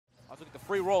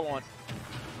free roll on.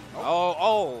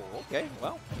 Oh, okay,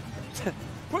 well.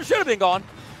 Should have been gone.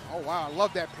 Oh, wow, I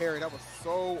love that parry. That was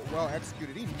so well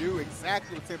executed. He knew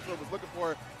exactly what Samsora was looking for.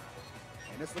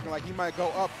 And it's looking like he might go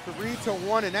up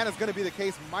 3-1, and that is going to be the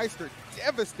case. Meister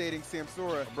devastating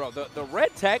Samsora. Bro, the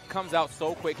red tech comes out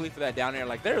so quickly for that down air.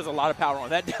 Like, there's a lot of power on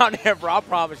that down air, bro. I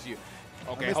promise you.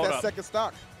 Okay, hold that up. second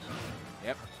stock.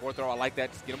 Yep, forward throw. I like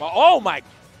that. Just get him all. Oh, my.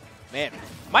 Man.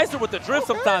 Meister with the drift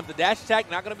sometimes. The dash attack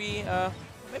not going to be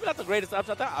maybe not the greatest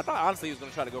option. I thought honestly he was going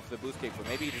to try to go for the boost kick, but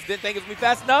maybe he just didn't think it was going to be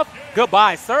fast enough.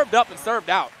 Goodbye. Served up and served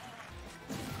out.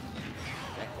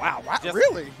 Wow, just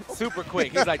really? Super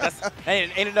quick. He's like, that's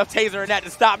ain't enough taser in that to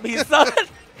stop me, son.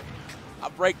 I'll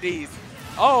break these.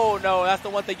 Oh, no, that's the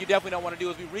one thing you definitely don't want to do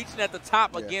is be reaching at the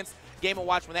top against Game &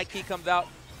 Watch when that key comes out.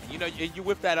 And, you know, you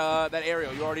whip that that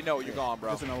aerial, you already know you're gone,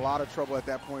 bro. He's in a lot of trouble at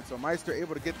that point. So Meister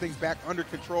able to get things back under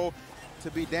control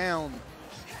to be down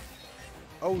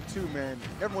 0-2, man.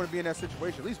 Never want to be in that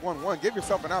situation. At least 1-1. Give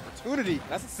yourself an opportunity.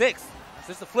 That's a 6. That's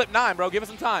just a flip 9, bro. Give it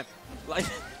some time. Like,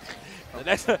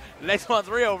 the next one's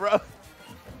real, bro.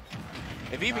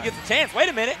 If he even gets a chance. Wait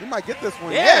a minute. He might get this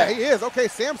one. Yeah, he is. Okay,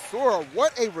 Samsora,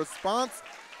 what a response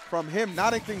from him,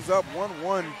 knotting things up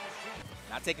 1-1.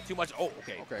 Not taking too much. Oh,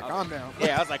 okay. Okay, calm down.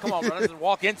 Yeah, I was like, come on, bro. Let's just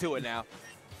walk into it now.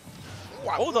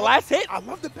 Wow, the last hit. I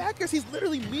love the back airs. He's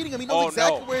literally meeting him. He knows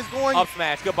exactly where he's going. Up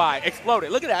smash. Goodbye.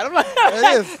 Exploded. Look at that. I'm like,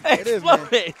 it is,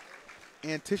 man.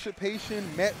 Anticipation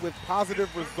met with positive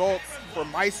results for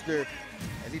Meister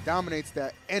as he dominates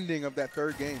that ending of that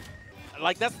third game.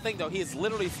 Like, that's the thing, though. He has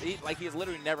literally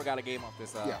never got a game off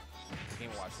this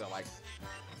Game & Watch. So, like,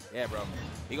 yeah, bro.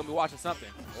 He's going to be watching something.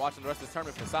 Watching the rest of the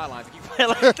tournament from the sidelines. If you play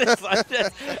like this, like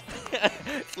this,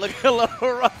 it's looking a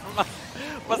little rough.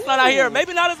 But it's not out here.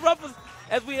 Maybe not as rough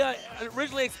as we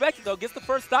originally expected, though. Gets the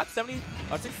first stock,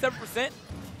 67%.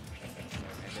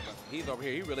 He's over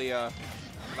here. He really,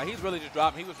 like, he's really just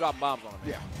dropping. He was dropping bombs on him.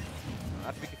 Yeah.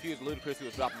 Not to be confused, Ludacris, who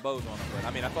was dropping bows on him. But,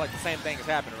 I mean, I feel like the same thing is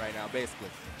happening right now, basically.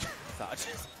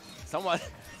 Someone,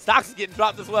 stocks is getting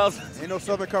dropped as well. Ain't no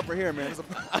Southern Comfort here, man. It's a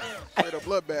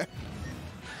bloodbath.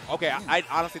 Okay, I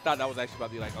honestly thought that was actually about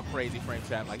to be like a crazy frame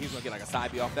trap. Like, he's going to get like a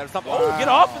side B off that or something. Wow. Oh, get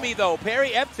off of me, though.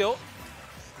 Parry, F tilt.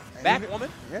 Back woman.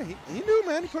 Yeah, he knew,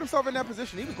 man. He put himself in that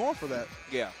position. He was going for that.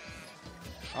 Yeah.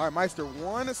 All right, Meister,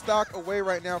 one stock away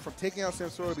right now from taking out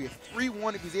Samsora. It'll be a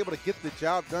 3-1 if he's able to get the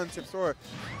job done. Samsora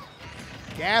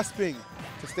gasping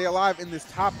to stay alive in this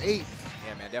top 8.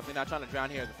 Yeah, man, definitely not trying to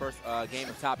drown here in the first game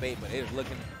of top 8, but it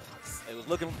was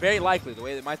looking very likely the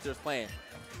way that Meister is playing.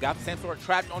 Got Samsora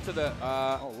trapped onto the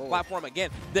platform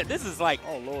again. This is like,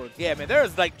 oh Lord, yeah, man, there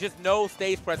is like just no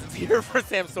stage presence here for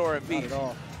Samsora and Not at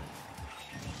all.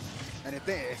 And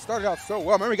it started out so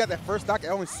well. Remember, he got that first stock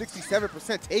at only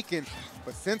 67% taken,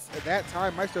 but since that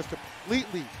time, Meister's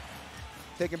completely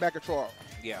taken back control.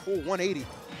 Yeah. Full 180.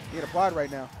 He had applied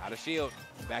right now. Out of shield.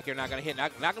 Back air not going to hit.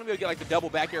 Not going to be able to get like the double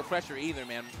back air pressure either,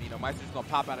 man. You know, Meister's going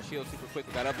to pop out of shield super quick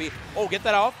with that up B. Oh, get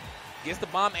that off. Gets the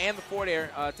bomb and the forward air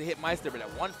to hit Meister, but at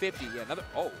 150, yeah, another.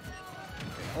 Oh,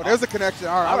 there's a connection.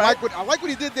 All right, I like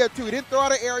what he did there too. He didn't throw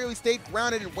out an aerial. He stayed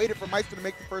grounded and waited for Meister to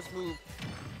make the first move.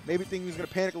 Maybe thinking he was going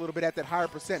to panic a little bit at that higher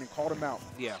percent and called him out.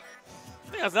 Yeah. I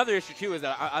think that's another issue too, is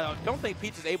that I don't think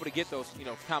Peach is able to get those, you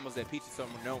know, combos that Peach is so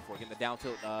known for, getting the down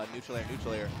tilt, neutral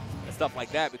air, and stuff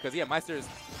like that. Because yeah, Meister is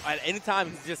at any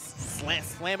time he's just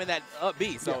slamming that up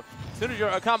B. So as soon as your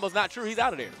combo's not true, he's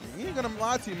out of there. He ain't gonna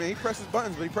lie to you, man. He presses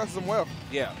buttons, but he presses them well.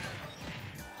 Yeah.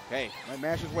 Okay. Might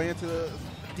mash his way into the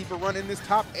deeper run in this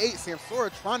top 8.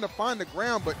 Samsora trying to find the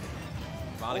ground, but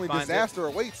only disaster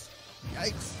awaits.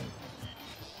 Yikes.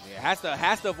 Yeah,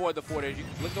 has to avoid the forward air.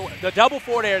 Look at the double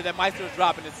forward air that Meister is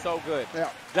dropping is so good. Yeah.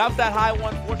 Drops that high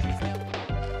one, fortunately.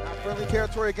 Not friendly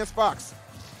territory against Fox.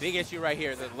 Big issue right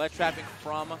here. The lead trapping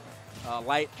from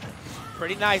Light.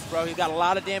 Pretty nice, bro. He's got a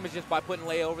lot of damage just by putting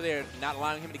Leia over there, not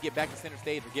allowing him to get back to center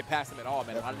stage or get past him at all,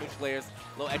 man. A lot of neutral layers,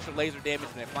 a little extra laser damage,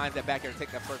 and then finds that back air to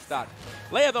take that first stock.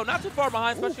 Leia, though, not too far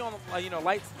behind, especially on, you know,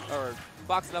 Lights or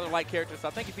Fox, another Light character. So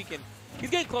I think if he can, he's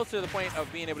getting close to the point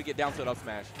of being able to get down to an up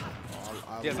smash.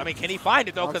 Yes, I mean, can he find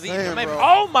it, though? Because he's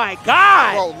oh, my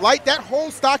God. Bro, Light, that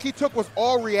whole stock he took was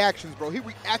all reactions, bro. He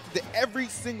reacted to every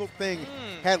single thing.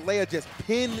 Had Leia just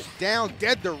pinned down,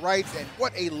 dead to rights, and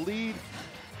what a lead.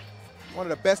 One of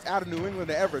the best out of New England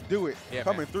to ever do it,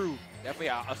 coming through. Definitely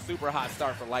a super hot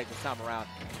start for Light this time around.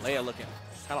 Leia looking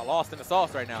kind of lost in the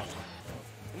sauce right now.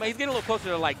 He's getting a little closer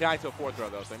to like dying to a fourth throw,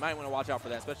 though, so you might want to watch out for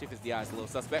that, especially if his DI is a little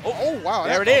suspect. Oh wow.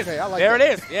 There it is. Okay, I like there that.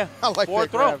 It is. Yeah. I like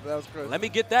fourth that throw. grab. That was good. Let me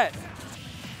get that.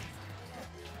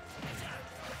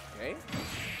 Okay.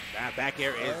 That back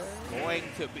air is going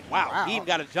to be, wow. He even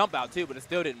got a jump out, too, but it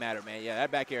still didn't matter, man. Yeah,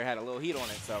 that back air had a little heat on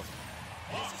it, so.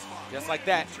 Just like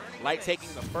that. Light taking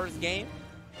the first game.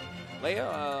 Leia, you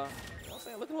know what I'm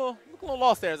saying? Look a little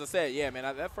lost there, as I said. Yeah, man,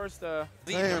 that first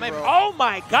oh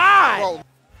my God! Bro.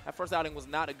 That first outing was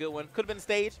not a good one. Could have been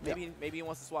staged. Maybe he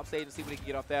wants to swap stage and see what he can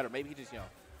get off that, or maybe he just, you know,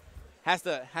 has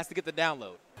to get the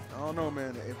download. I don't know,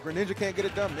 man. If Greninja can't get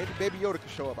it done, maybe Baby Yoda can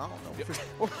show up. I don't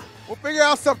know. We'll figure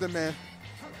out something, man.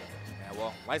 Yeah,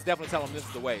 well, Light's definitely telling him this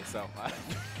is the way, so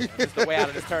it's the way out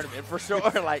of this tournament for sure.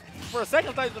 Like, for a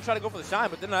second, I thought he was going to try to go for the shine,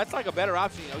 but then that's like a better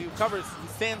option. You know, he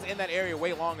stands in that area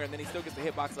way longer, and then he still gets the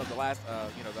hitbox of the last,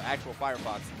 you know, the actual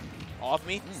Firefox. Off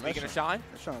me, speaking of shine.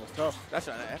 That shine was tough. That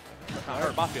shine, that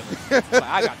hurt my feelings. Like,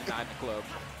 I got denied in the club.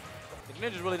 The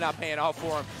Ninja's really not paying off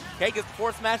for him. Okay, gets the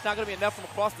forward smash, not going to be enough from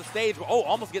across the stage. Oh,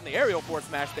 almost getting the aerial forward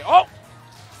smash there. Oh!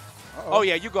 Oh,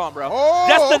 yeah, you gone, bro. Oh,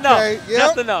 just enough. Yep.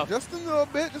 Just enough. Just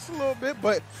a little bit.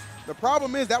 But the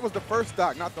problem is that was the first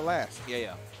stock, not the last.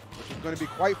 Yeah. Which is going to be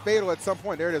quite fatal at some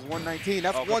point. There it is, 119.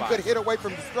 That's one good hit away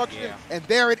from destruction. Yeah. And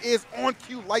there it is on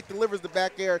cue. Light delivers the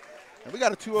back air. And we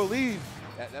got a 2-0 lead.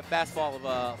 That fastball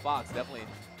of Fox definitely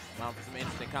allowing for some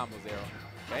interesting combos there.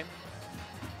 Okay.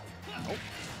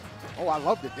 Oh, I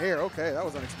loved it there. Okay, that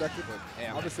was unexpected, but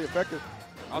obviously effective.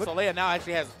 Also, Leia now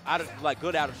actually has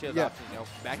good out of shield options. You know,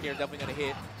 back air is definitely going to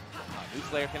hit.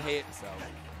 Neutral air can hit. So.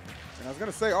 And I was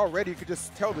going to say already, you could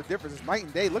just tell the difference. It's night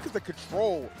and day. Look at the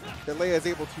control that Leia is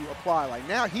able to apply. Like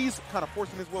now, he's kind of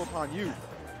forcing his will upon you.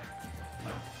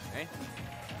 Okay.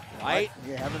 Light.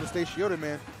 Yeah, having to stay shielded,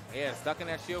 man. Yeah, stuck in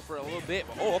that shield for a little bit.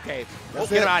 But, oh, okay. That's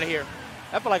Get him out of here.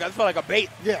 That felt like a bait.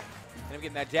 Yeah. And him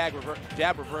getting that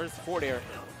jab reverse forward air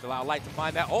to allow Light to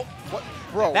find that. Oh, what,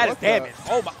 bro? That is damage.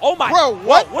 Oh my. Bro,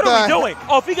 what are we doing?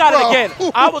 Oh, if he got it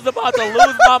again, I was about to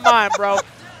lose my mind, bro.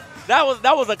 That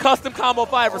was a custom combo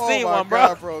if I ever seen one, bro.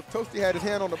 God, bro. Toasty had his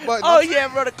hand on the button. Oh yeah,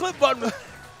 bro. The clip button.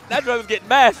 That drug was getting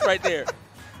mashed right there.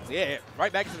 So, yeah,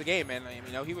 right back into the game, man. I mean,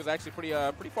 you know, he was actually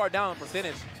pretty far down in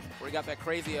percentage where he got that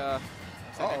crazy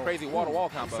crazy wall-to-wall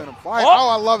combo. Oh,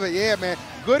 I love it. Yeah, man.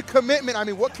 Good commitment. I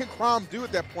mean, what can Crom do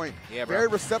at that point? Yeah, bro.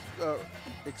 Very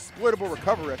exploitable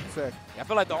recovery, I should say. Yeah, I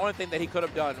feel like the only thing that he could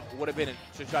have done would have been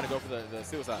to try to go for the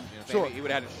suicide. You know, he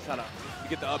would have had to try to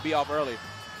get the up B off early.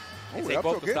 And take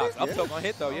both the stocks. Up tilt gonna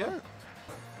hit though, yeah. All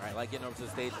right, like getting over to the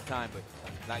stage this time, but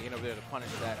not getting over there to punish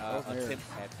that attempt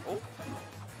at. Oh.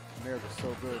 The nairs are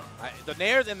so good. The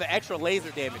nairs and the extra laser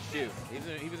damage too.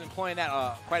 He was employing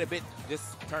that quite a bit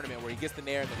this tournament, where he gets the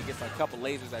nair and then he gets like a couple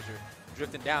lasers as you're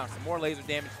drifting down. Some more laser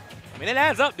damage. I mean, it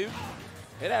adds up, dude.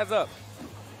 It adds up.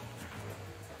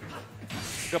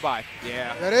 Goodbye.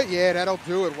 Yeah. That it? Yeah, that'll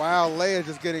do it. Wow, Leia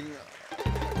just getting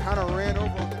kind of ran over.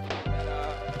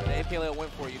 The MKLeo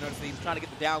went for it. You notice that he was trying to get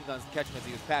the down guns to catch him as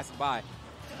he was passing by.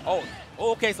 Oh,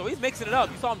 okay, so he's mixing it up.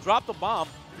 You saw him drop the bomb,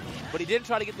 but he didn't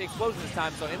try to get the explosion this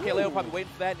time, so MKLeo probably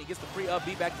waiting for that, and he gets the free up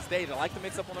B back to stage. I like to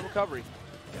mix up on the recovery.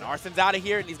 And Arsen's out of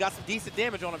here, and he's got some decent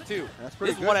damage on him, too. That's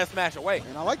pretty good. This is one that smash away.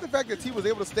 And I like the fact that T was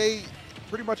able to stay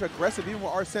pretty much aggressive even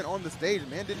with Arsene on the stage.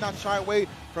 Man did not shy away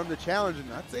from the challenge,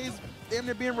 and I'd say he's damn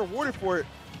near being rewarded for it.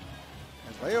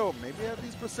 And Leo, maybe at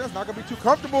these percents, not going to be too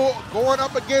comfortable going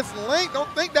up against Link. Don't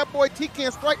think that boy T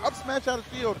can't strike up smash out of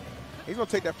shield. He's going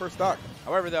to take that first stock.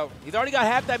 However, though, he's already got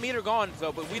half that meter gone,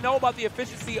 so but we know about the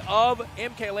efficiency of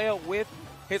MKLeo with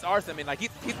his Arsene. I mean, like,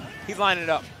 he's lining it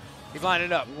up. He's lining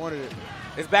it up. He wanted it.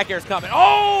 His back air's coming.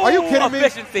 Oh! Are you kidding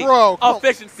efficiency. me? Bro,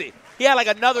 efficiency. He had like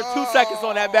another 2 seconds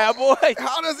on that bad boy.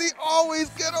 How does he always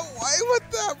get away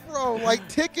with that, bro? Like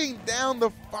ticking down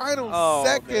the final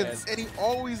seconds, and he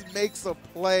always makes a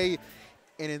play.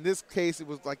 And in this case, it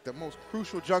was like the most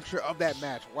crucial juncture of that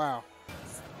match. Wow.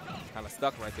 Kind of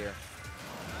stuck right there.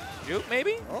 Juke,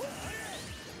 maybe? Oh.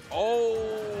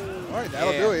 All right,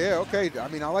 that'll do it. Yeah, okay. I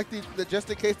mean, I like the just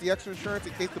in case, the extra insurance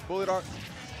in case the bullet arc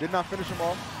did not finish him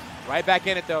off. Right back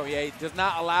in it, though. Yeah, he does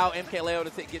not allow MKLeo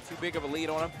to get too big of a lead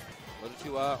on him. A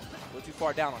little too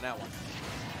far down on that one.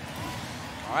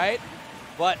 All right,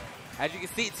 but as you can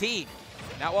see, T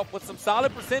now up with some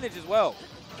solid percentage as well.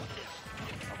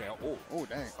 Okay. Oh,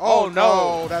 dang. Oh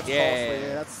no, that's costly.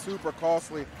 Yeah, that's super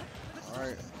costly. All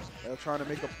right, they're trying to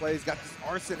make a play. He's got this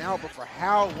Arsene out, but for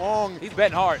how long? He's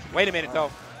betting hard. Wait a minute, though.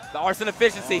 The Arsene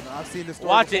efficiency. Oh, no, I've seen this story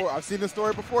Watch before. it. I've seen this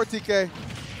story before, TK.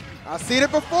 I've seen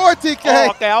it before, TK. Oh,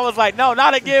 okay, I was like, no,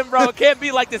 not again, bro. It can't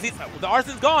be like this. The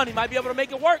Arsene's gone. He might be able to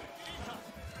make it work.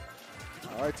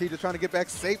 All right, T just trying to get back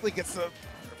safely. Gets a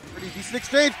pretty decent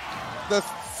exchange. The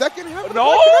second half of the no.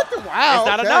 Wow, it's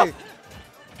not enough.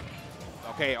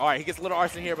 Okay, all right, he gets a little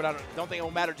Arsene here, but I don't think it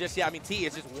will matter just yet. I mean, T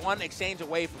is just one exchange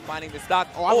away from finding the stock.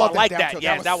 Oh, I love like that. That.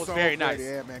 Yeah, that was so very good. nice.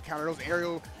 Yeah, man, counter those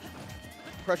aerial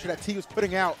pressure that T was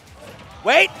putting out.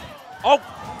 Wait. Oh,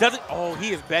 doesn't. Oh,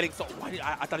 he is betting. So why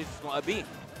I thought he was just going to beat.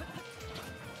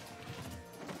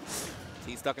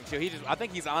 He's stuck in chill. I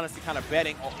think he's honestly kind of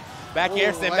betting. Oh, back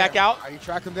air, send back out. He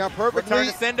tracked him down perfectly. Return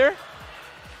to sender. And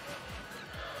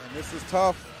this is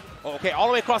tough. Oh, okay, all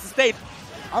the way across the stage.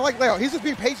 I like Leo. He's just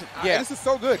being patient. Yeah. This is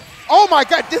so good. Oh, my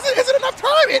God. Is it enough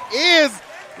time? It is.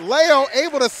 Leo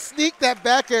able to sneak that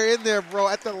back air in there, bro,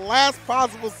 at the last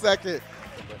possible second.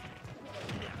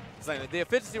 The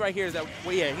efficiency right here is that,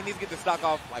 well, yeah, he needs to get the stock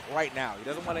off like right now. He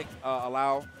doesn't want to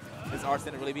allow his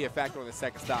arsenal to really be a factor on the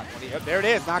second stock. There it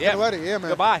is. Not going to let it, yeah,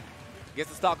 man. Goodbye. Gets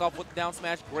the stock off with the down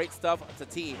smash. Great stuff to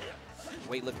T.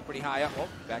 Weight lifting pretty high up. Oh,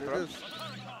 back up.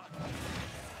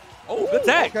 Oh, good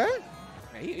tech. Okay.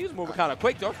 Man, he was moving kind of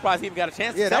quick, though. I'm surprised he even got a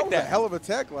chance to tech that was a hell of a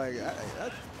tech. Like,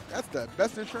 that's the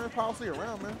best insurance policy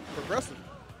around, man. Progressive.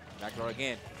 Back throw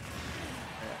again.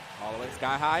 Yeah. All the way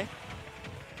sky high.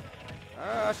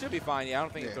 Should be fine. Yeah, I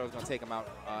don't think the throw's going to take him out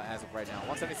as of right now.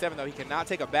 177, though, he cannot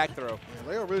take a back throw.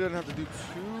 Yeah, Leo really doesn't have to do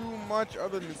too much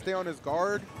other than stay on his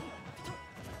guard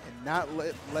and not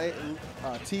let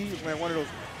T land one of those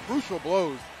crucial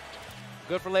blows.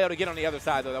 Good for Leo to get on the other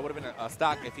side, though. That would have been a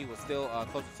stock if he was still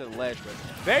closer to the ledge. But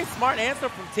very smart answer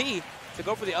from T to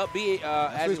go for the up B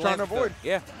as he's trying to avoid.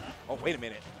 Yeah. Oh, wait a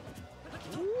minute.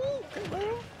 Ooh, okay,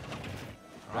 Leo.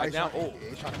 Right now.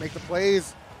 He's trying to make the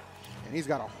plays. And he's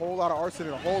got a whole lot of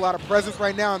arsenal and a whole lot of presence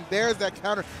right now. And there's that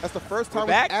counter. That's the first time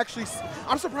we actually.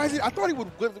 I'm surprised. I thought he was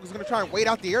going to try and wait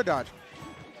out the air dodge.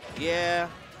 Yeah.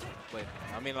 But,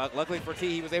 I mean, luckily for T,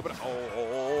 he was able to.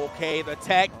 Oh, okay. The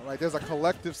tech. All right. There's a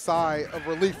collective sigh of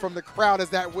relief from the crowd as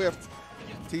that whiffed.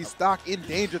 T stock in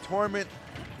danger. Tournament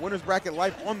winners bracket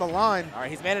life on the line. All right.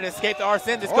 He's managed to escape the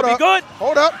Arsene. This could be good.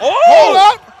 Hold up. Oh! Hold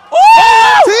up.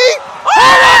 Oh! T.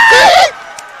 Hold up, T.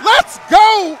 Let's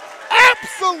go.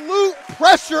 Absolute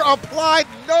pressure applied,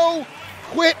 no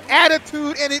quit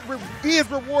attitude, and he is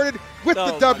rewarded with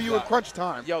the W in crunch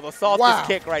time. Yo, the softest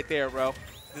kick right there, bro.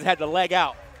 Just had to leg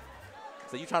out.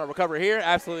 So you trying to recover here?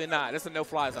 Absolutely not. This is a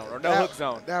no-fly zone or no hook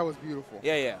zone. That was beautiful.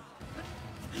 Yeah.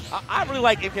 I really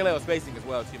like MKLeo's spacing as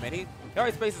well, too, man. He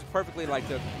always spaces perfectly, like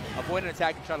to avoid an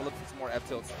attack and try to look for some more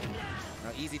F-tilts.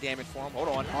 Easy damage for him. Hold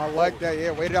on. I like that.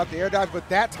 Yeah, waited out the air dodge, but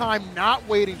that time not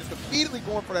waiting, just immediately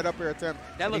going for that up air attempt.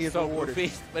 That looks so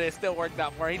goofy, but it still worked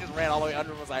out for him. He just ran all the way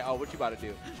under and was like, oh, what you about to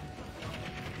do?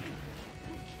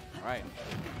 All right.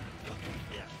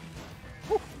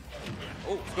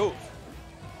 Oh, scoops.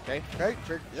 Okay.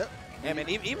 Yep. Yeah, man,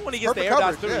 even when he gets the air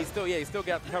dodge through, he still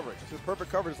got the coverage. It's just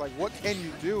perfect coverage. Like, what can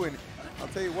you do? And I'll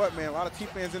tell you what, man, a lot of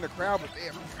T-fans in the crowd, but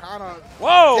they're kind of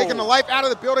taking the life out of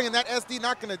the building, and that SD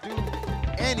not going to do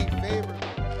any favor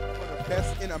for the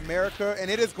best in America.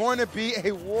 And it is going to be a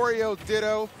Wario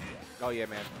ditto. Oh, yeah,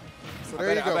 man. So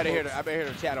there you go, I better hear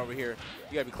the chat over here.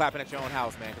 You got to be clapping at your own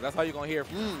house, man, because that's all you're going to hear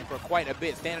for quite a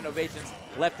bit. Standing ovations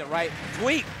left and right.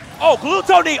 Tweak. Oh,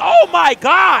 Gluto knee. Oh, my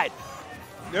God.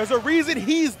 There's a reason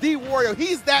he's the Wario.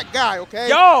 He's that guy, okay?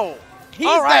 Yo. He's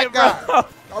that guy. Bro.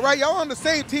 All right, y'all on the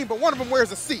same team, but one of them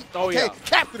wears a seat. Oh, okay? Yeah.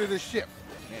 Captain of this ship.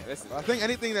 Man, I think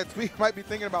anything that Tweak might be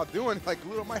thinking about doing, like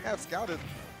Gluto might have scouted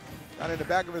in the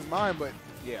back of his mind, but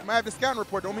he might have the scouting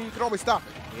report. Don't mean you can always stop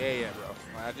it. Yeah, bro.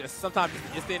 Sometimes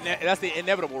that's the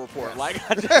inevitable report. Like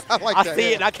I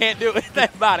see it and I can't do anything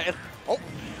about it.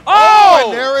 Oh!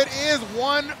 And there it is.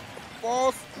 One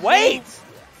false move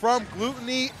from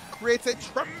Gluttony creates a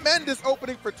tremendous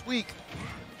opening for Tweak.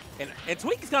 And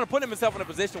Tweak is kind of putting himself in a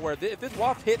position where if this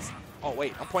waft hits, oh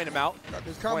wait, I'm pointing him out. Got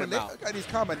these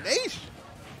combinations.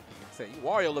 Say, you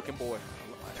Wario looking boy.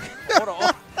 Hold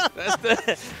on. That's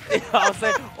the, you know what I'm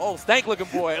saying? Oh, stank looking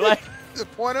boy. Like,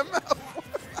 just point him out.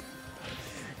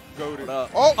 Goated.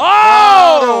 Oh!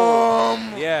 Got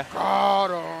him. Yeah.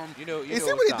 Got him. You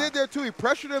see what he did there too? He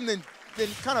pressured him, then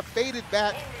kind of faded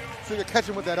back so he could catch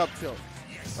him with that up tilt.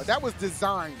 But that was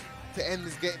designed to end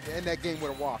this game, to end that game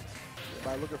with a waft.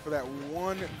 By looking for that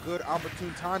one good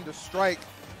opportune time to strike.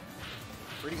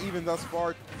 Pretty even thus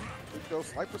far.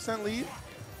 Slight percent lead.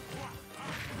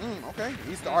 Okay.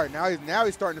 All right. Now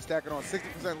he's starting to stack it on.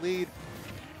 60% lead.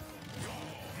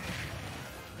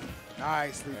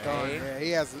 Nicely done. Yeah, he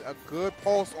has a good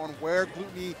pulse on where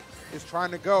Gluttony is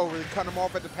trying to go. Really cutting him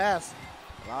off at the pass.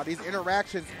 A lot of these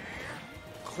interactions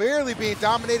clearly being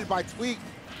dominated by Tweak.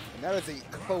 That is a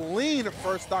clean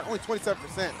first stock, only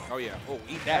 27%. Oh, yeah. Oh,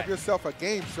 eat that. Have yourself a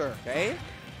game, sir. Okay.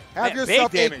 Have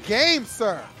yourself a game,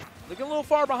 sir. Looking a little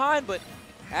far behind, but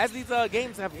as these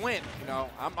games have went,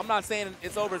 I'm not saying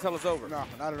it's over until it's over. No,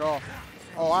 not at all.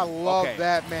 Oh, I love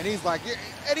that, man. He's like,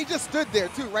 and he just stood there,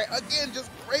 too, right? Again, just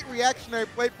great reactionary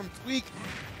play from Tweak.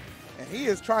 And he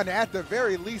is trying to, at the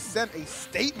very least, send a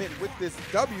statement with this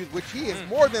W, which he is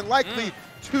more than likely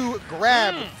to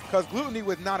grab, because Gluttony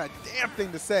with not a damn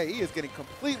thing to say. He is getting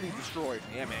completely destroyed.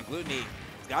 Yeah, man. Gluttony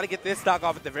got to get this stock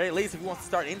off at the very least if he wants to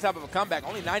start any type of a comeback.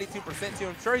 Only 92% too.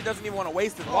 I'm sure he doesn't even want to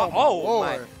waste his wall. Oh,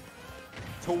 my.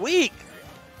 Tweak.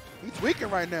 He's tweaking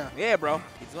right now. Yeah, bro.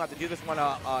 He's going to have to do this one.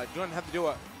 Going to have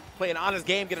to play an honest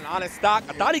game, get an honest stock.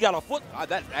 I thought he got a foot.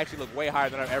 That actually looked way higher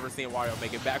than I've ever seen Wario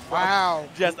make it back from. Wow.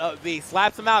 Just B.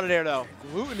 Slaps him out of there, though.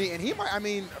 Gluttony. And he might, I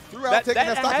mean, throughout taking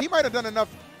that stock, he might have done enough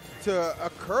to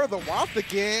occur the waft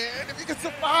again. If he can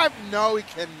survive, no, he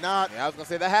cannot. Yeah, I was going to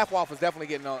say that half waft was definitely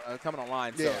getting coming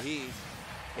online. So yeah.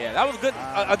 Yeah, that was good.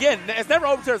 Again, it's never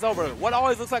over till it's over. What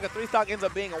always looks like a 3-stock ends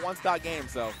up being a 1-stock game.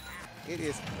 So it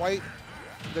is quite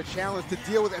the challenge to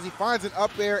deal with as he finds an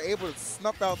up air, able to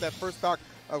snuff out that first stock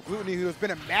of Gluttony, who has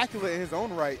been immaculate in his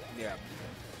own right. Yeah.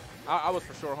 I was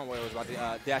for sure homeboy was about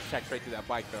to dash attack straight through that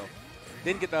bike, though.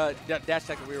 Didn't get the dash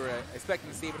attack that we were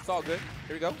expecting to see, but it's all good.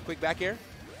 Here we go. Quick back air.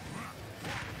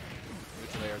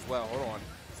 Neutral air as well. Hold on.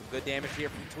 Some good damage here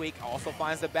from Tweak. Also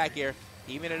finds the back air.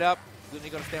 Even it up. Gluttony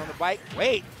going to stay on the bike.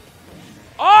 Wait.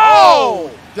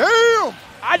 Oh! Damn!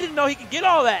 I didn't know he could get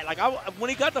all that. Like when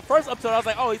he got the first up tilt, I was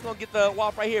like, oh, he's going to get the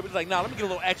wall right here. But he's like, nah, let me get a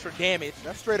little extra damage.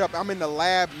 That's straight up. I'm in the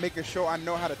lab making sure I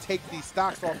know how to take these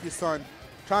stocks off your son.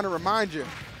 Trying to remind you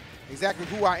exactly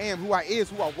who I am, who I is,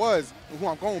 who I was, and who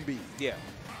I'm going to be. Yeah.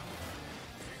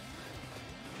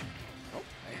 Oh.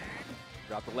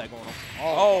 Drop the leg on him.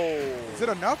 Oh. Is it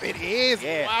enough? It is.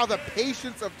 Yeah. Wow, the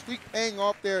patience of Tweak paying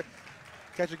off there.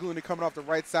 Catch a Gluttony coming off the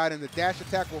right side, and the dash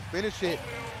attack will finish it.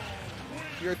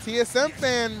 If you're a TSM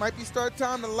fan, might be start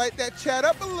time to light that chat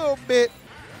up a little bit.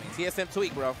 TSM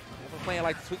Tweak, bro. We're playing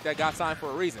like the Tweak that got signed for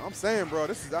a reason. I'm saying, bro,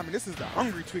 this is the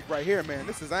hungry Tweak right here, man.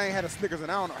 I ain't had a Snickers in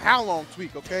I don't know how long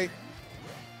Tweak, okay?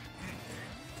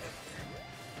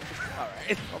 All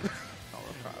right.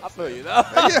 I feel you, though.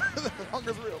 Yeah,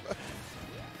 hunger's real, man.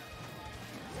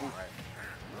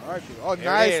 All right, oh,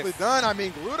 nicely done. I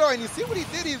mean, Gluto, and you see what he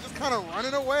did? He was just kind of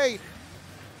running away.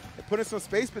 And putting some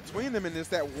space between them, and there's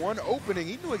that one opening.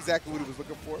 He knew exactly what he was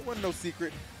looking for. It wasn't no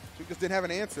secret. He just didn't have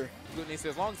an answer. Gluttony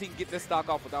says as long as he can get this stock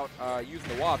off without using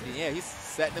the waft, then yeah, he's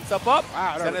setting himself up.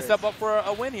 Wow, setting himself up for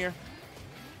a win here.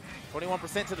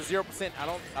 21% to the 0%. I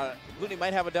don't. Gluttony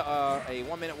might have a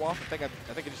 1-minute waft. I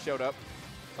think it just showed up.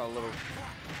 Saw a little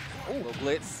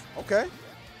blitz. Okay.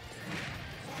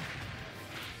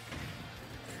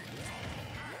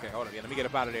 Okay, hold on. Let me get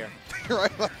up out of there.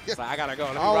 Right, so I gotta go.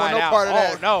 Let me I ride no out. Part of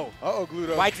that. No. Uh-oh,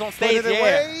 Gluto. Mike's on stage.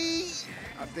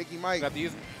 I think he might. He's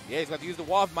got to use the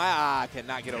waft. My eye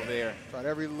cannot get over there. Tried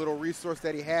every little resource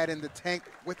that he had in the tank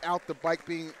without the bike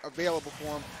being available for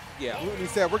him. Yeah. Gluttony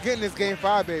said, "We're getting this game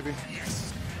 5, baby."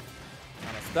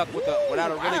 Kind of stuck without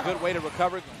a really good way to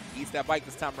recover. Eats that bike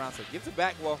this time around, so gives it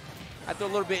back. Well, after a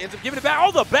little bit, ends up giving it back.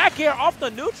 Oh, the back air off the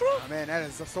neutral. Oh, man, that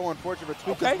is so unfortunate.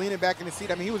 Tweak is leaning back in the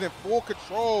seat. I mean, he was in full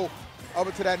control up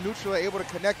into that neutral, able to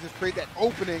connect and create that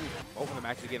opening. Both of them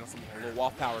actually getting a little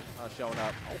waft power showing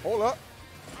up. Oh, hold up.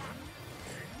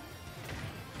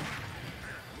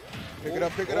 Pick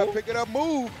it up,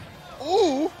 move.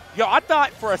 Ooh. Yo, I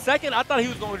thought for a second, he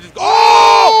was going to just go.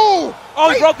 Oh!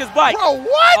 He broke his bike. Bro,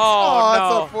 what? Oh, no.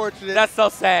 That's unfortunate. That's so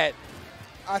sad.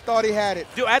 I thought he had it.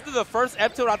 Dude, after the first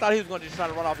F tilt, I thought he was going to just try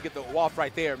to run off and get the waft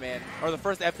right there, man. Or the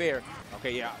first F air.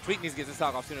 Okay, yeah. Tweak needs to get this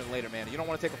stock off sooner than later, man. You don't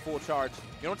want to take a full charge.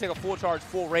 You don't take a full charge,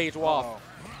 full rage waft. Oh,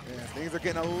 man, things are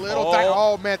getting a little dicey.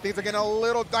 Oh, man, things are getting a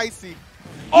little dicey.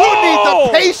 Oh! You need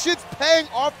the patience paying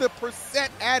off the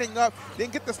percent adding up.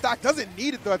 Didn't get the stock. Doesn't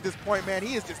need it, though, at this point, man.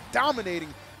 He is just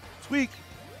dominating Tweak,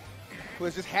 who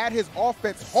has just had his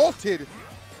offense halted.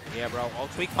 Yeah, bro. Oh,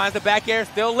 Tweak finds the back air,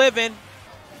 still living.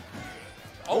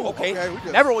 Oh, okay.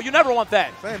 You never want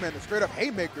that. Same, man, the straight up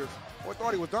haymakers. Boy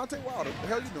thought he was Dante Wilder. What the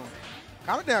hell are you doing?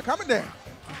 Calm it down.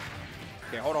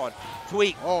 Okay, hold on.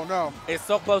 Tweak. Oh, no. It's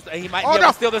so close. He might be able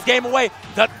to steal this game away.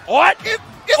 What? Does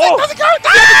it count?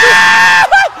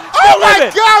 Oh,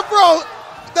 my God,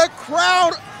 bro. The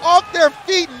crowd off their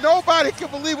feet. Nobody can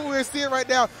believe what we're seeing right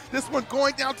now. This one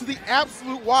going down to the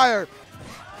absolute wire.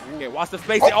 Okay, watch the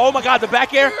space. Oh, my God, the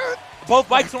back air. Both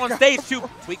bikes are on stage, too.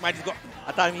 Tweak might just go.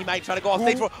 I thought he might try to go off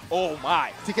stage for. Oh,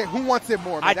 my. TK, who wants it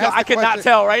more, man? I cannot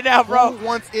tell right now, bro. Who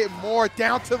wants it more?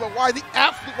 Down to the wire, the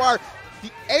absolute wire.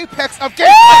 The apex of game.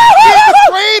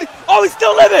 Oh, he's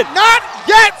still living. Not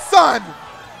yet, son.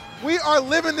 We are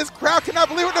living. This crowd cannot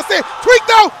believe what they're saying. Tweak,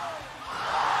 though.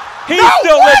 He's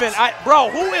still living.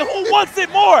 Bro, who wants it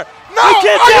more? No. You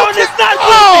can't tell when it's not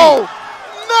living.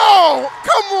 No.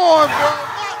 Come on, bro.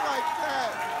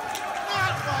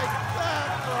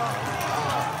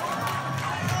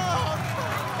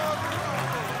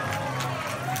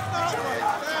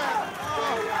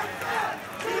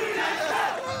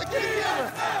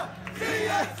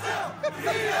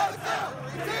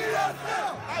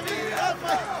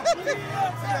 He said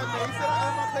I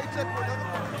earned my paycheck for another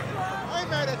month. I ain't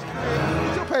mad at you, man.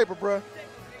 Get your paper, bro.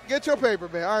 Get your paper,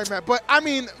 man. I ain't mad. But, I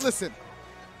mean, listen,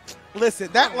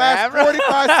 that last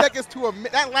 45 seconds to a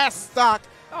minute, that last stock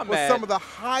was some of the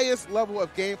highest level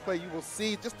of gameplay you will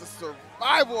see. Just the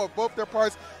survival of both their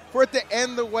parts. For it to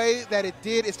end the way that it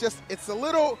did, it's a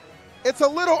little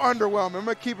underwhelming. I'm going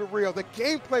to keep it real. The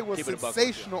gameplay was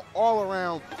sensational all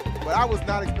around, but I was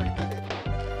not expecting that.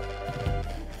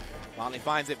 Finally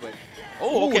finds it, but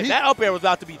okay, that up air was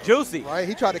about to be juicy. Right,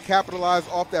 he tried to capitalize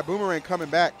off that boomerang coming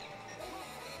back.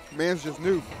 Man's just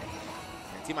new.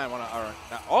 He might want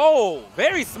to.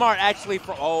 Very smart actually.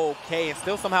 And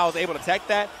still somehow was able to tech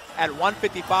that at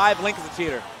 155. Link is a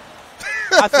cheater.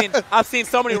 I've seen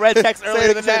so many red techs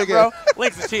earlier than that, bro.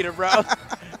 Link's a cheater, bro.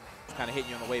 Kind of hitting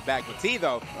you on the way back. But T,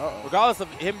 though, regardless of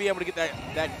him being able to get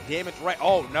that damage right.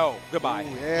 Oh, no. Goodbye. Ooh,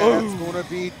 yeah, that's going to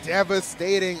be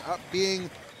devastating, up being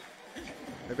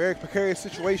a very precarious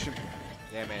situation.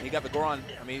 Yeah, man. He got the Goron.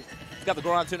 I mean, he's got the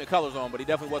Goron tunic colors on, but he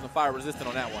definitely wasn't fire resistant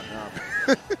on that one.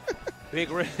 No. Big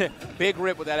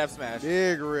rip with that F smash.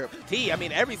 Big rip. T, I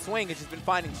mean, every swing has just been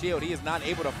finding shield. He is not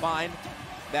able to find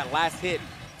that last hit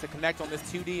to connect on this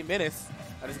 2D menace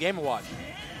of this Game & Watch.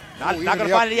 Not going to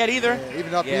find it yet either. Yeah,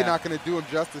 even up B not going to do him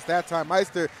justice that time.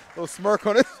 Meister, little smirk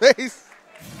on his face.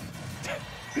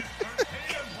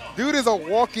 Dude is a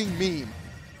walking meme.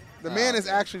 The man is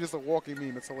actually just a walking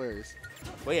meme. It's hilarious.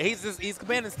 Well, yeah, he's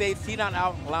commanding stage. He's not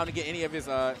out allowed to get any of his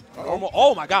normal.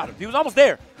 Oh, my God. He was almost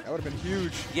there. That would have been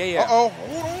huge. Yeah. Hold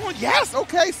on. Yes.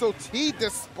 Okay. So T,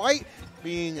 despite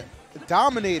being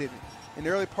dominated in the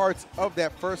early parts of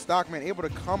that first stock, man, able to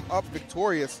come up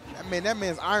victorious. That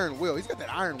man's iron will. He's got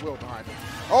that iron will behind him.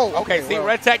 Okay. See,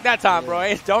 red tech that time,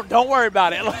 bro. Don't worry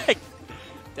about it.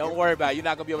 Don't worry about it. You're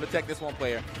not gonna be able to tech this one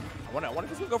player. I wonder if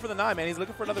he's gonna go for the 9, man. He's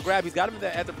looking for another grab. He's got him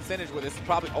at the percentage where this is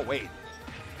probably. Oh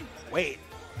wait.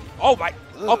 Oh my.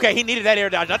 Okay, he needed that air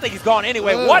dodge. I think he's gone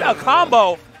anyway. What a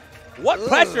combo. What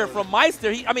pressure from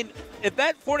Meister. I mean, if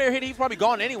that forward air hit, he's probably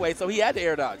gone anyway. So he had to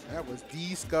air dodge. That was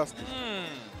disgusting.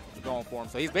 Going for him.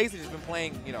 So he's basically just been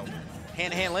playing,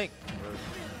 hand-to-hand Link.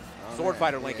 Sword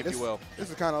fighter Link, if you will.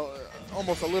 This is kind of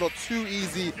almost a little too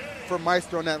easy for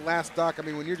Meister on that last stock. I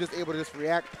mean, when you're just able to just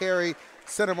react, parry,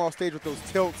 set him off stage with those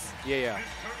tilts. Yeah.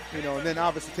 And then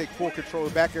obviously take full control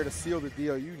of back air to seal the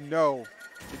deal. You're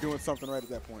doing something right at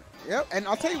that point. Yep, and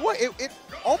I'll tell you what, it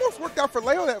almost worked out for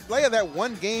Leo that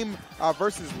one game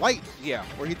versus Light. Yeah.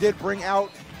 Where he did bring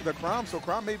out the Crom, so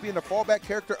Crom may be in the fallback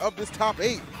character of this top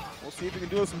 8. We'll see if he can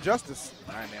do us some justice.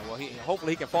 All right, man. Well,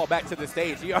 hopefully he can fall back to the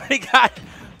stage. He already got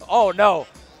 – oh, no.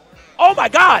 Oh, my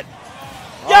God.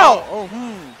 Yo.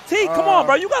 T, come on,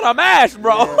 bro. You got a mash,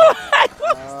 bro.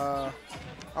 Yeah.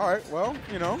 All right, well,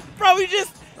 Bro, he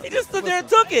just stood there and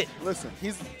took it. Listen,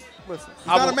 he's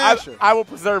not a masher. I will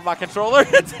preserve my controller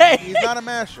today. He's not a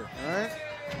masher, all right?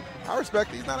 I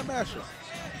respect it. He's not a masher.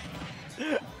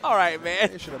 All right,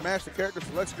 man. He should have mashed the character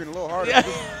select screen a little harder. Yeah.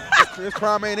 This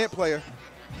Prime ain't it player.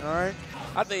 All right.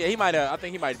 I think he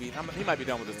might be done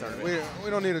with this tournament. We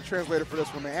don't need a translator for this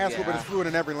one, man. Ask but it's fluent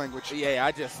in every language. Yeah,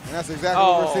 And that's exactly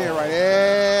what we're seeing right.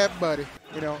 Yeah, buddy.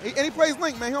 And he plays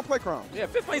Link, man. He don't play Chrome. Yeah,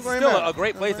 5th place is still a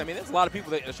great place. I mean, there's a lot of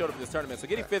people that showed up at this tournament, so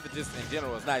getting 5th just in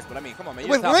general is nice. But I mean, come on, man.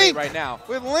 You're top 8 right now.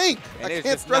 With Link, I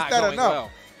can't stress that enough.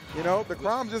 Well. The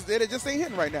Crom just ain't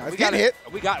hitting right now. It's getting hit.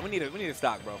 We need a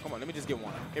stock, bro. Come on, let me just get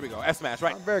one. Here we go. F smash,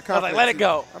 right? I'm very confident. Let it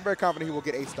go. I'm very confident he will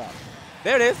get a stock.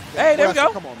 There it is. Hey, there we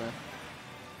go. Come on, man.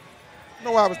 I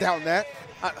know why I was doubting that.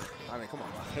 I mean, come on.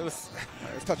 It's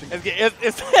touching.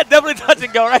 It's definitely touch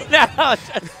and go right now.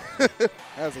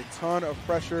 Has a ton of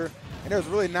pressure, and there's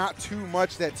really not too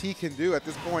much that T can do at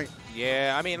this point.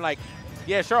 Yeah, I mean,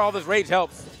 sure, all this rage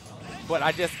helps, but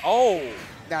I just,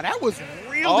 Now that was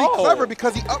really clever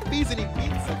because he up B's and he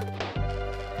beats him.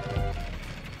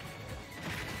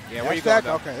 Yeah, where you going,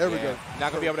 though? Okay, there we go.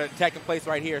 Not going to be able to attack in place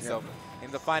right here, so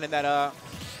ends up finding that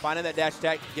dash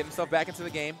attack, getting himself back into the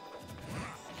game.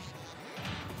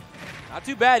 Not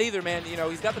too bad either, man.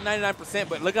 He's got the 99%,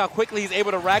 but look how quickly he's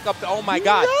able to rack up the, oh my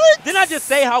God. Didn't I just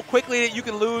say how quickly you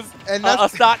can lose a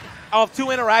stock of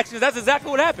 2 interactions? That's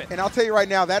exactly what happened. And I'll tell you right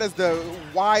now, that is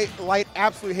why Light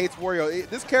absolutely hates Wario.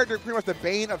 This character is pretty much the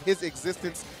bane of his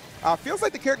existence. Feels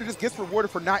like the character just gets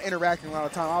rewarded for not interacting a lot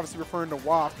of time, obviously referring to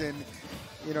Waft. And,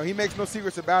 he makes no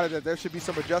secrets about it that there should be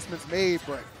some adjustments made,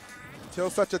 but until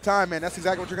such a time, man, that's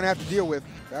exactly what you're going to have to deal with.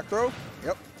 Back throw?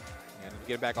 Yep. And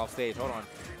get it back off stage. Hold on.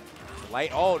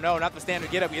 Light. Oh, no, not the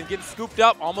standard get up. He's getting scooped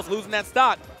up, almost losing that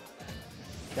stock.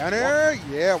 Down there?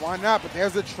 Yeah, why not? But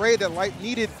there's a trade that Light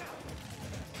needed.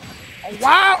 Oh,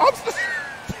 wow.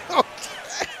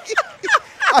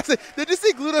 I said, did you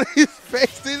see glued on his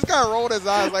face? He just kind of rolled his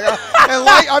eyes like, and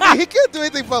like, I mean, he can't do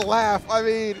anything but laugh. I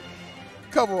mean,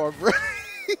 come on, bro.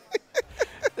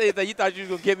 You thought you was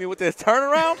gonna get me with this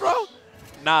turnaround, bro?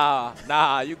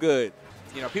 Nah, you good.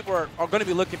 You know, people are going to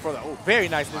be looking for the very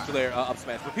nice neutral air up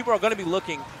smash, but people are going to be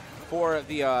looking for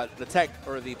the tech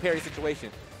or the parry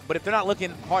situation. But if they're not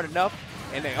looking hard enough,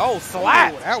 and they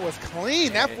slap. That was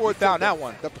clean. That forward down that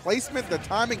one. The placement, the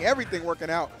timing, everything working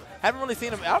out. Haven't really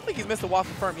seen him. I don't think he's missed a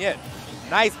waffle firm yet.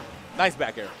 Nice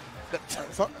back air.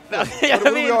 What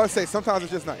do we always say? Sometimes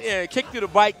it's just nice. Yeah, kick through the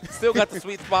bike. Still got the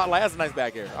sweet spot. Like, that's a nice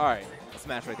back air. All right,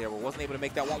 smash right there, but wasn't able to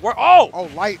make that one work. Oh,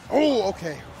 light. Oh,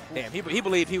 okay. Damn, he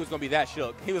believed he was going to be that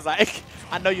shook. He was like,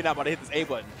 I know you're not about to hit this A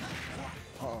button.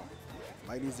 Oh,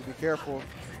 Light needs to be careful.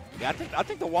 Yeah, I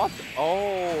think the waffle.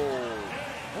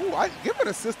 I give an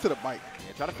assist to the bike.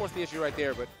 Yeah, try to force the issue right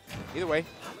there, but either way,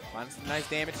 finds some nice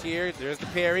damage here. There's the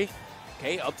parry.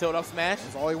 Okay, up tilt, up smash.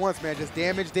 That's all he wants, man. Just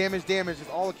damage, damage, damage. Just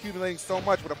all accumulating so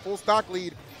much with a full stock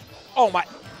lead. Oh, my.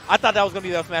 I thought that was going to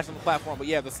be the up smash on the platform, but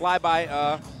yeah, the slide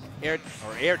by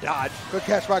air dodge. Good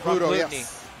catch by Gluto,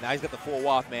 yes. Now he's got the full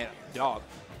waff, man. Dog.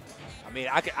 I mean,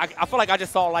 I feel like I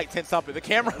just saw Light 10 something. The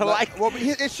camera, like. Well,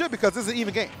 it should because this is an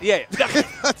even game. Yeah.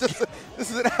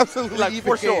 This is an absolutely even game.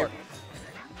 For sure.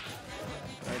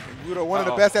 Gluto, one of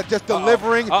the best at just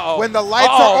delivering when the lights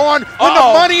are on, when the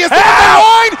money is on the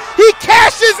line. He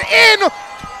cashes in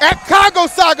at Kongo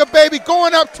Saga, baby,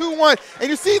 going up 2-1. And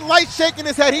you see Light shaking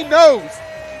his head. He knows.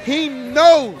 He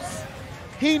knows.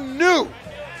 He knew.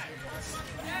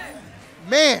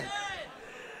 Man.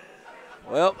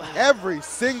 Well, every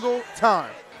single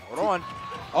time. Hold on.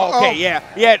 Okay,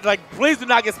 yeah. Like, please do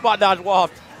not get spot dodge waffed.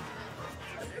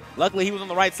 Luckily, he was on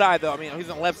the right side, though. I mean, he's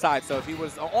on the left side, so if he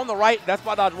was on the right, that's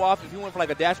spot dodge waft. If he went for like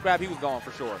a dash grab, he was gone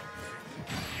for sure.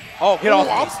 Oh, get off.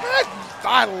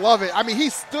 I love it. I mean, he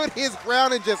stood his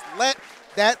ground and just let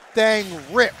that thing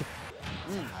rip.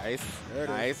 Nice.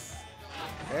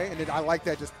 Okay, and then I like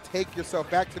that. Just take yourself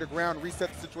back to the ground,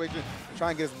 reset the situation,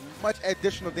 try and get as much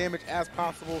additional damage as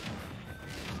possible.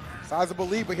 Sizable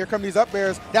lead, but here come these up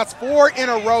airs. That's 4 in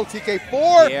a row, TK.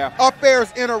 4 up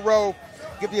airs in a row.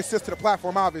 Give the assist to the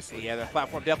platform, obviously. Yeah, the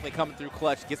platform definitely coming through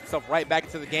clutch. Gets himself right back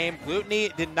into the game.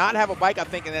 Gluteny did not have a bike, I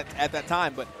think, at that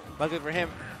time, but luckily for him,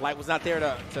 Light was not there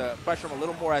to pressure him a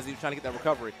little more as he was trying to get that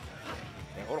recovery.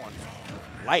 Hey, hold on.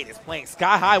 Light is playing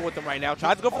sky high with him right now.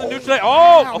 Tries to go for the neutral.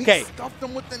 Okay. He stuffed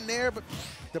him with the nair, but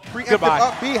the preemptive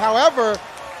up B. However,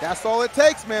 that's all it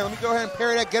takes, man. Let me go ahead and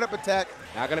parry that get-up attack.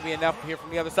 Not going to be enough here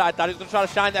from the other side. Thought he was going to try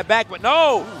to shine that back, but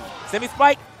no.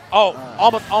 Semi-spike.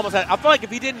 Almost had it. I feel like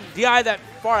if he didn't DI that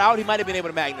far out, he might have been able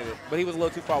to magnet it, but he was a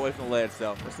little too far away from the ledge,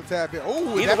 so. Just a tad bit.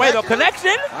 Either way, though,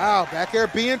 connection. Wow, back air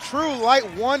being true. Light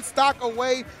 1 stock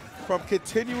away from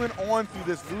continuing on through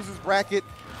this losers bracket.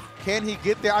 Can he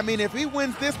get there? I mean, if he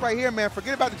wins this right here, man,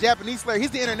 forget about the Japanese Slayer.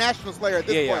 He's the international Slayer at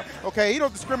this point. Okay, he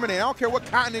don't discriminate. I don't care what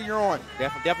continent you're on.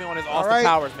 Definitely on his Austin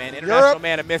Powers, man. International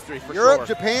man of mystery for sure. Europe,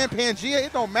 Japan, Pangea,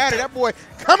 it don't matter. That boy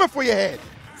coming for your head.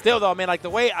 Still, though, man, like the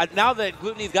way now that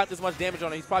Gluteny's got this much damage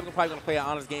on him, he's probably going to play an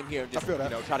honest game here and just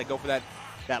try to go for that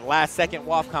last second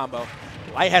waff combo.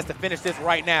 Light has to finish this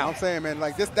right now. I'm saying, man,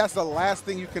 like that's the last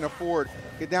thing you can afford.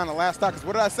 Get down the last stock. Because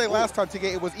what did I say last time,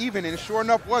 TK? It was even, and it sure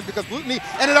enough was because Gluteny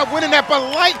ended up winning that, but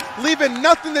Light leaving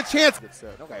nothing to chance.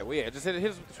 Okay, well, yeah, just hit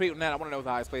the tweet on that. I want to know the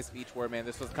highest place of each word, man.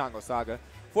 This was Kongo Saga.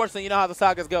 Fortunately, you know how the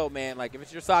sagas go, man. Like, if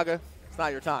it's your saga, it's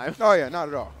not your time. Oh, yeah, not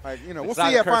at all. Like, you know, we'll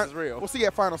see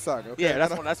at Final Saga. Okay? Yeah,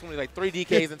 that's when like 3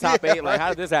 DKs in top 8. Like, how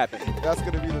did this happen? That's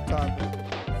going to be the time.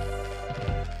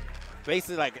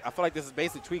 Basically, like, I feel like this is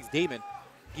basically Tweak's demon.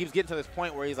 He keeps getting to this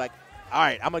point where he's like, all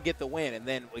right, I'm going to get the win. And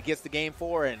then it gets to game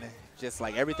 4, and just,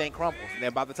 like, everything crumbles. And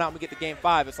then by the time we get to game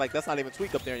 5, it's like, that's not even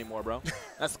Tweak up there anymore, bro.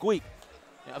 That's Squeak.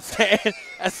 You know what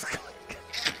I'm saying?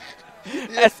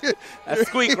 That's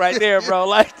Squeak right there, bro.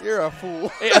 Like, you're a fool.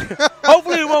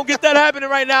 Hopefully we won't get that happening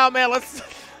right now, man.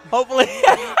 Hopefully.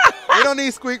 We don't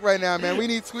need Squeak right now, man. We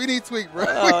need Tweak, bro.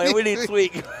 Oh, we need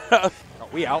Tweak.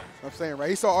 We out. I'm saying, right?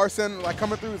 He saw Arsene, like,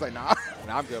 coming through. He's like, nah.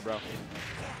 Nah, I'm good, bro.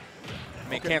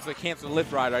 Man, cancel the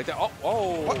lift ride right there.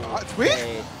 Tweak?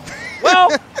 Okay. Well,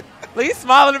 he's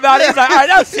smiling about it. He's like, all right,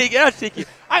 that's cheeky.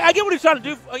 I get what he's trying to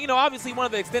do. You know, obviously one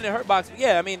of the extended hurt box.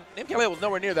 Yeah, I mean, MKLA was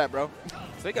nowhere near that, bro.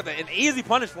 So he got an easy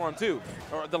punish for him, too.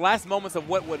 Or the last moments of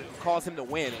what would cause him to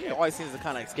win. It always seems to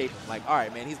kind of escape him. Like, all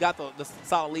right, man, he's got the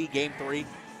solid lead game 3.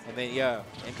 And then,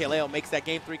 MKLA makes that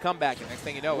game 3 comeback. And next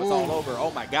thing you know, it's all over.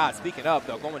 Oh, my God. Speaking of,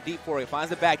 though, going deep for it. Finds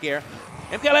the back air.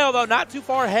 MKLA, though, not too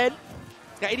far ahead.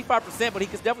 He's got 85%, but he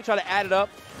can definitely try to add it up.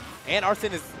 And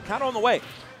Arsene is kind of on the way.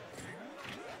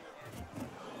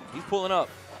 He's pulling up.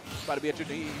 It's about to be a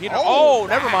tricky.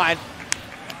 Never mind.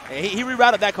 Hey, he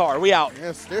rerouted that car. We out.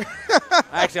 Yes, sir.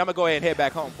 Actually, I'm going to go ahead and head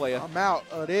back home, player. I'm out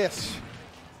of this.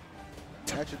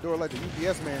 At your door like the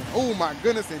UPS man. Oh, my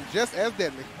goodness, and just as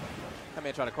deadly. That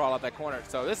man trying to crawl out that corner.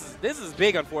 So this is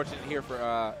big, unfortunate here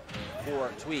for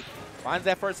Tweak. Finds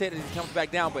that first hit and he comes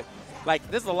back down, but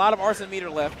like this is a lot of arson meter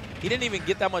left. He didn't even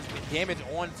get that much damage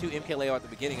onto MKLeo at the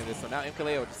beginning of this, so now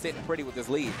MKLeo is sitting pretty with this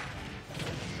lead.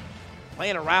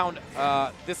 Playing around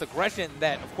this aggression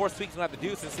that, of course, Tweak's gonna have to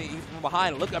do since he's from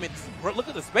behind. Look, I mean, look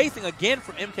at the spacing again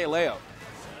from MKLeo.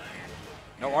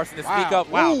 No arson to speak up.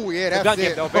 Wow, ooh, yeah, the that's gun it.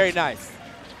 game though, very nice.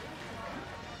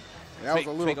 That was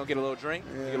a little. Gonna get a little drink,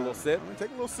 yeah, get a little sip. Take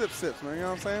a little sips, man. You know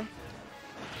what I'm saying?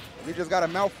 We just got a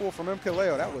mouthful from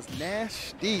MKLeo. That was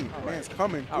nasty. All Man's right.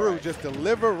 coming All through, right. just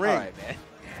delivering. All right,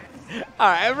 man. All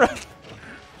right, bro.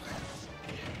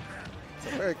 It's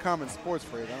a very common sports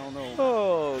phrase. I don't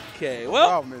know. Okay, What well. the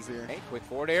problem is here. Hey, quick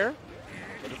forward air.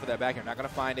 Looking for that back here. Not gonna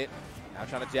find it. Now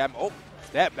trying to jab him. Oh,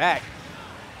 step back.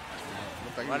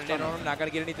 Looks like he was Running in trying on him. Not gonna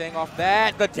get anything off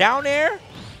that. The down air.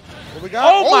 What we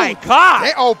got? Oh my God!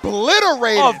 They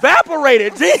obliterated.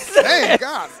 Evaporated. Jesus. Thank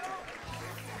God.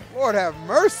 Lord have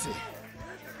mercy.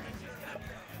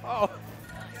 Oh.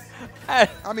 I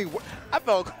mean, I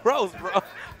felt gross, bro.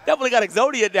 Definitely got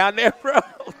Exodia down there, bro.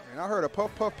 and I heard a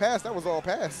puff pass. That was all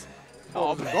pass.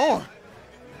 Oh, it was man. gone.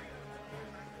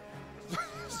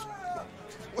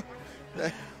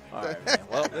 All right, man.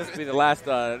 Well, this will be the last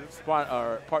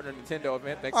partner Nintendo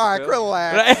event. Thanks All to right, Phil.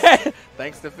 relax.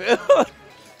 Thanks to Phil.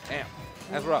 Damn,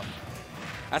 that's rough.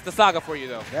 That's the Saga for you,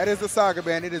 though. That is the Saga,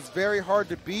 man. It is very hard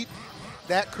to beat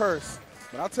that curse.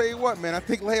 But I'll tell you what, man, I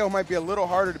think Leo might be a little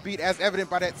harder to beat, as evident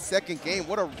by that second game.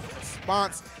 What a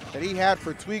response that he had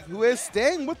for Tweak, who is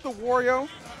staying with the Wario.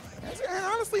 And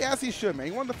honestly, as he should, man.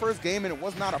 He won the first game, and it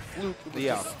was not a fluke. It was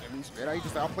just, I mean, straight out, he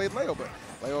just outplayed Leo. But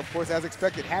Leo, of course, as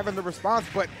expected, having the response.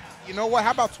 But you know what?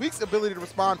 How about Tweak's ability to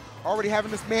respond? Already having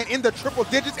this man in the triple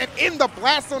digits and in the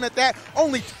blast zone at that.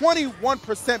 Only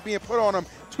 21% being put on him.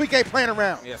 Tweak ain't playing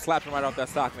around. Yeah, slapped him right off that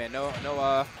stock, man. No.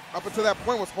 Up until that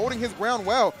point, was holding his ground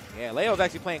well. Yeah, Leo's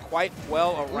actually playing quite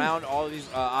well around all of these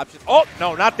options. Oh,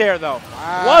 no, not there, though.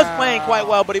 Wow. Was playing quite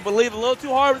well, but he believed a little too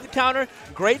hard with the counter.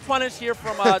 Great punish here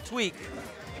from Tweak.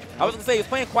 I was going to say he was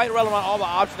playing quite well around all the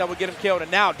options that would get him killed. And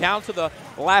now down to the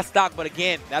last stock, but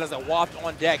again, that is a waft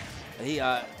on deck. He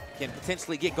can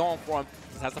potentially get going for him.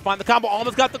 Just has to find the combo.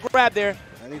 Almost got the grab there.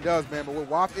 And he does, man. But with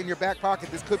Waft in your back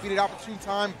pocket, this could be the opportune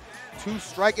time to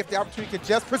strike if the opportunity can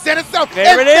just present itself.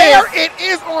 There and it is. There it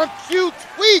is on cue.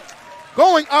 Tweak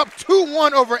going up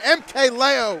 2-1 over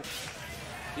MKLeo.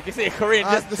 You can see a Korean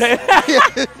just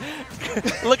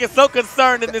looking so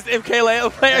concerned in this MKLeo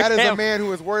player. That is a man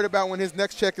who is worried about when his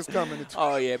next check is coming.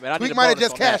 Oh, yeah, man. Tweak might have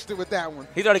just cashed it with that one.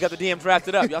 He's already got the DM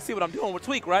drafted up. Y'all see what I'm doing with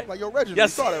Tweak, right? Like, yo, Reggie,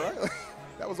 Yes. you saw that, right?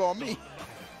 That was all me.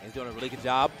 He's doing a really good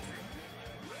job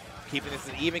keeping this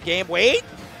an even game. Wait,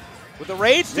 with the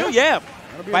rage too, yeah.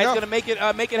 Bite's gonna make it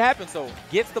happen. So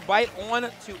gets the bite on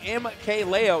to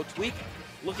MKLeo. Tweak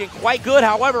looking quite good.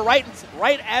 However, right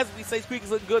as we say Tweak is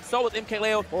looking good, so with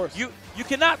MKLeo, you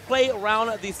cannot play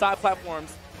around these side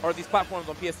platforms or these platforms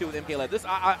on PS2 with MKLeo. This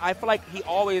I feel like he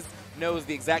always knows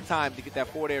the exact time to get that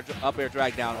forward air, up air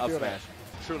drag down, up smash.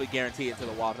 Truly guarantee it to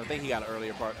the wall. I think he got an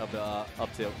earlier part of the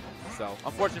up tilt. So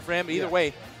unfortunate for him. Either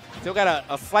way, still got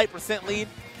a slight % lead.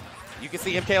 You can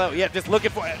see MKLeo, just looking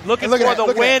for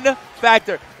the win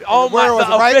factor. Oh my,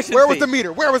 the efficiency. Where was the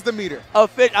meter? Where was the meter? I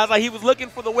was like, he was looking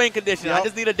for the win condition. Yep. I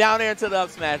just need a down air into the up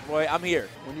smash, boy. I'm here.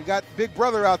 When you got Big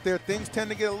Brother out there, things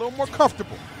tend to get a little more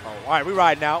comfortable. Oh, all right, we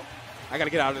riding out. I got to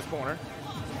get out of this corner.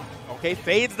 Okay,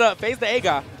 fades the A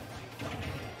guy.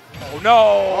 Oh, no.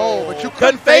 Oh, but you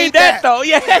couldn't fade that, though.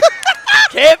 Yeah.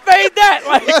 Can't fade that.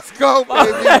 Like, let's go,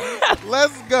 baby.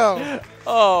 Let's go.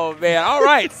 Oh, man. All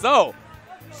right, so.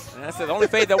 That's the only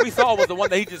fade that we saw was the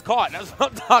one that he just caught. That's what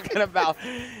I'm talking about.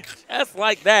 Just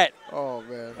like that. Oh,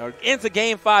 man. Into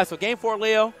Game 5. So Game 4,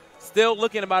 Leo, still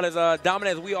looking about as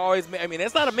dominant as we always – I mean,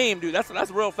 it's not a meme, dude.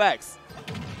 That's real facts.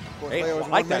 Hey, I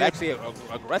like that. Actually,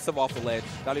 aggressive off the ledge.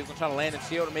 Thought he was going to try to land and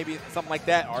shield or maybe something like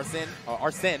that.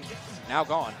 Arsene, now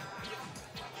gone.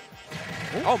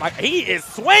 Oh, my. He is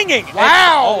swinging.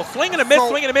 Wow. Oh, swinging and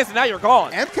miss, and now you're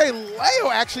gone. MKLeo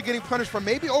actually getting punished for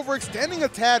maybe overextending a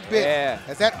tad bit. Yeah.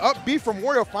 As that up B from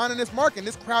Wario finding this mark, and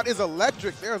this crowd is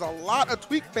electric. There's a lot of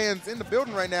Tweak fans in the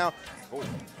building right now. Oh,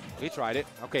 he tried it.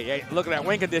 Okay, yeah, look at that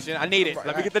win condition. I need it.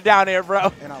 Let me get the down air,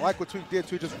 bro. And I like what Tweak did,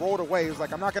 too. Just rolled away. He was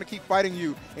like, I'm not going to keep fighting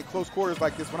you in close quarters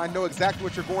like this when I know exactly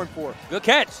what you're going for. Good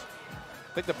catch.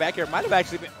 I think the back air might have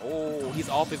actually been. Oh, he's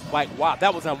off his bike. Wow,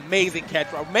 that was an amazing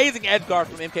catch. Amazing edge guard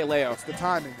from MKLeo. It's the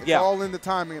timing. It's all in the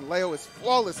timing. And Leo is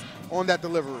flawless on that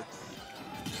delivery.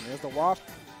 And there's the waft.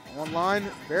 Online,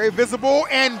 very visible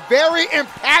and very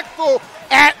impactful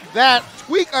at that.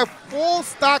 Tweak a full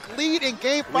stock lead in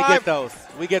Game 5. We get those.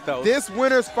 We get those. This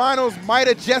winner's finals might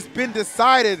have just been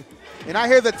decided. And I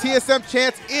hear the TSM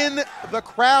chants in the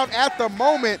crowd at the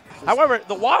moment. However,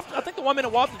 the waft, I think the 1 minute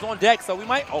waft is on deck, so we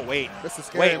might. Oh, wait. This is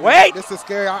scary. Wait. This is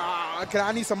scary.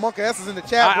 I need some monkey S's in the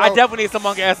chat, bro. I definitely need some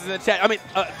monkey S's in the chat. I mean,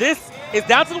 this is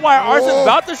down to the wire. Arson's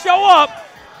about to show up.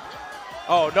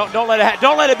 Oh, don't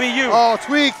let it be you. Oh,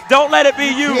 Tweak. Don't let it be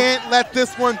you. You can't let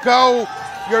this one go.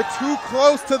 You're too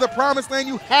close to the promised land.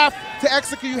 You have to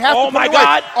execute. You have to put it away. Oh,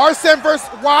 my God. Arsene versus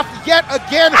Waft yet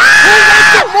again. Who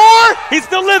makes it more? He's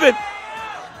still living.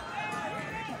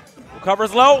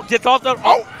 Recovers low. Gets off the.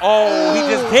 Oh, he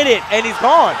just hit it, and he's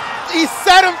gone. He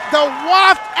set him. The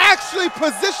Waft actually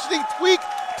positioning Tweak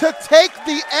to take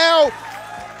the L.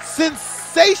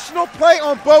 Sensational play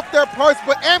on both their parts,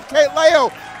 but MK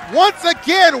Leo once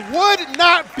again would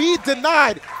not be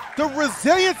denied. The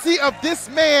resiliency of this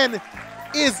man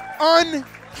is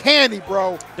uncanny,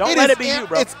 bro. Don't let it be you,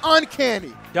 bro. It's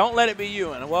uncanny. Don't let it be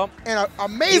you. And well, an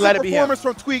amazing performance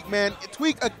from Tweak, man.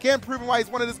 Tweak again proving why he's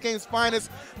one of this game's finest,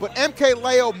 but MK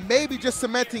Leo maybe just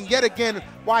cementing yet again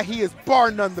why he is bar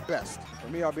none the best. For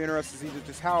me, I'll be interested to see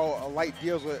just how Light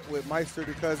deals with Meister,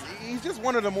 because he's just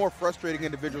one of the more frustrating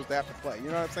individuals to have to play. You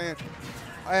know what I'm saying?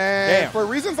 And for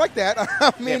reasons like that,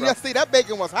 I mean, yesterday that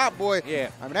bacon was hot, boy. Yeah.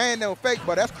 I mean, that ain't no fake,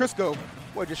 but that's Crisco.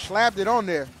 Boy, just slapped it on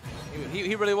there.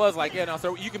 He really was like, yeah, no,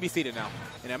 sir, you can be seated now.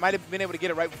 And I might have been able to get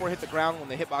it right before it hit the ground when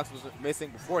the hitbox was missing,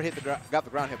 before it got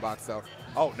the ground hitbox. So,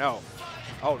 oh, no.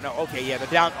 Oh, no. Okay, yeah, the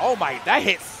down. Oh, my. That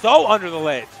hit so under the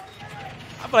ledge.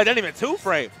 I feel like that didn't even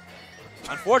two-frame.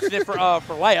 Unfortunate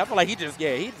for Light. I feel like he just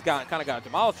kind of got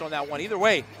demolished on that one. Either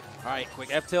way. All right, quick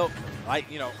F-tilt. Light,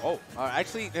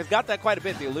 actually has got that quite a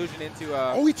bit. The illusion into.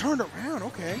 Oh, he turned around.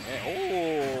 Okay.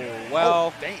 Yeah,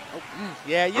 well. Oh, dang.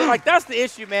 Yeah, like that's the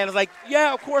issue, man. It's like,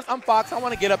 yeah, of course I'm Fox. I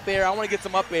want to get up there. I want to get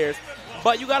some up airs.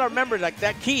 But you got to remember, like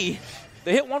that key,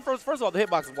 the hit one first of all, the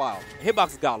hitbox is wild. The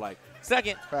hitbox is godlike.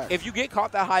 Second, if you get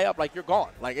caught that high up, like you're gone.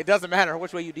 Like it doesn't matter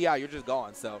which way you DI, you're just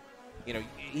gone. So,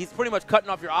 he's pretty much cutting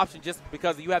off your option just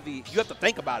because you have to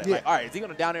think about it. Yeah. Like, all right, is he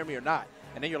going to down air me or not?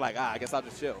 And then you're like, I guess I'll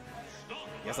just chill.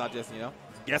 Guess I'll just,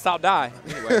 guess I'll die.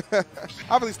 Anyway.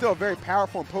 Obviously still a very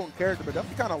powerful and potent character, but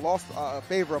definitely kind of lost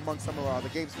favor among some of the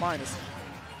game's finest.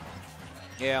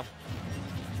 Yeah.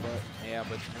 But I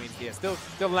mean, still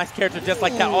a nice character just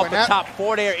like that off the top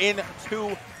forward air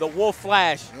into the Wolf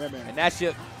Flash. Yeah, man. And that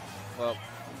shit, well,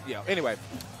 anyway.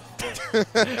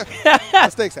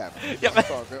 Mistakes happen.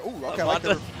 Yep. Ooh, okay, I like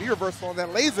the reversal on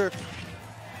that laser.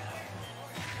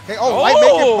 Okay, Light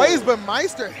making plays, but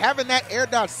Meister having that air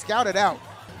dodge scouted out.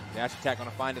 Dash attack going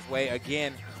to find his way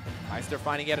again. Meister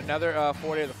finding yet another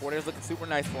forward air. The forward air is looking super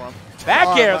nice for him.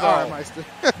 Back air, though. All right, Meister.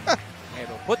 Hey,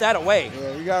 they'll put that away.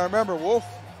 Yeah, you got to remember, Wolf,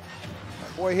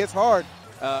 that boy hits hard.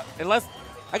 Unless,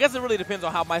 I guess it really depends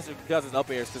on how Meister does his up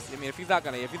airs. Because, I mean, if he's not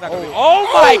going to oh,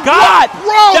 my God.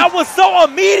 Bro. That was so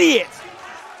immediate.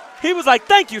 He was like,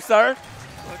 thank you, sir.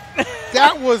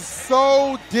 That was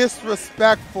so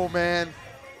disrespectful, man.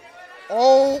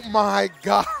 Oh, my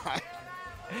God.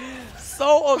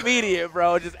 So immediate,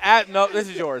 bro. Just no, this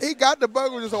is yours. He got the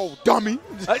bug with his old dummy.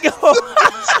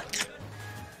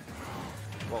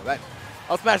 Whoa,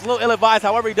 I'll smash a little ill-advised.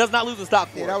 However, he does not lose the stock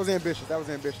for it. Yeah, that was ambitious.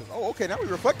 Oh, okay, now we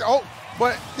reflect. Oh,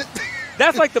 but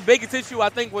that's like the biggest issue I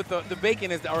think with the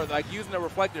bacon or like using the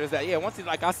reflector is that once he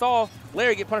I saw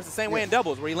Larry get punished the same way in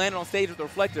doubles where he landed on stage with the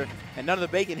reflector and none of the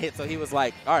bacon hit, so he was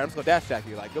like, all right, I'm just gonna dash attack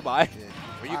you. Like, goodbye. Yeah.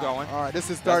 Where you going? All right, this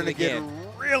is starting to get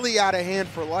really out of hand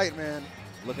for Light, man.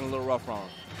 Looking a little rough on him.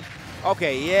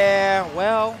 Okay, yeah,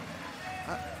 well,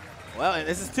 and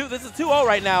this is 2-0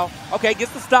 right now. Okay,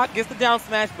 gets the stock, gets the down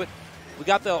smash, but we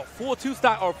got the full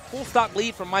stock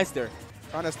lead from Meister.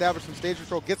 Trying to establish some stage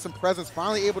control, get some presence,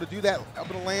 finally able to do that up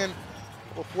in the land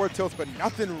before tilts, but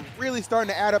nothing really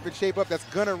starting to add up and shape up that's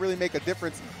going to really make a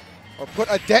difference or put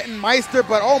a dent in Meister,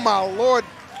 but oh my Lord,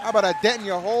 how about a dent in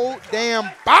your whole damn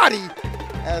body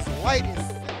as Light is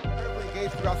incredibly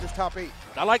engaged throughout this top 8.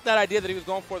 I like that idea that he was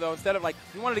going for, though. Instead of,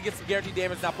 he wanted to get some guaranteed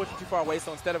damage, not pushing too far away,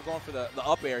 so instead of going for the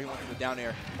up air, he went for the down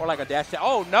air or like a dash attack.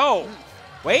 Oh, no.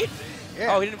 Wait.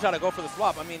 Yeah. Oh, he didn't try to go for the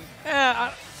swap. I mean, he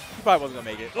probably wasn't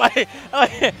going to make it.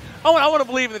 I want to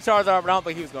believe in the Charizard, but I don't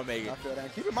think he was going to make it. I feel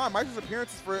that. Keep in mind, Meister's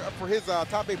appearances for his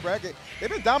top 8 bracket, they've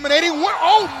been dominating.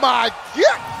 Oh, my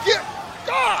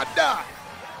God.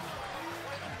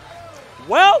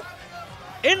 Well,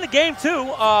 in the game 2,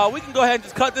 we can go ahead and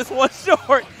just cut this one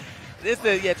short.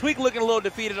 Tweak looking a little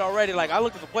defeated already. Like, I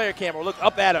looked at the player camera, looked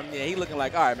up at him. Yeah, he looking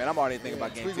like, all right, man, I'm already thinking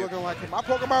about game Tweak 2. looking like, my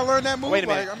Pokemon learned that move. Wait a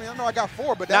minute. Like, I mean, I know I got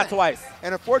 4, but not twice.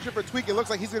 And unfortunate for Tweak, it looks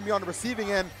like he's going to be on the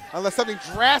receiving end unless something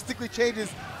drastically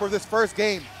changes for this first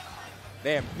game.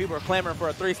 Damn, people are clamoring for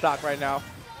a 3-stock right now.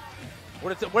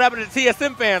 What happened to the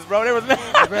TSM fans, bro?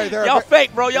 Y'all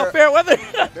fake, bro. Y'all fair weather.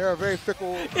 They're a very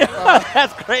fickle.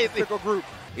 That's crazy. Fickle group.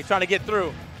 He's trying to get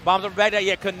through. Bombs over back there.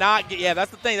 Yeah, could not get. Yeah, that's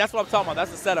the thing. That's what I'm talking about.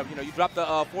 That's the setup. You know, you drop the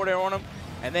forward air on him,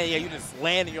 and then you just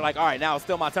land, and you're like, all right, now it's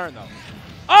still my turn though.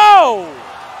 Oh,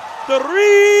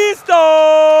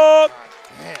 3-stock.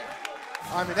 Man.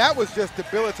 I mean, that was just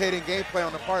debilitating gameplay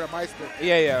on the part of Meister.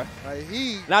 Yeah.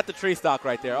 Like, not the 3-stock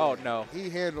right there. Oh no.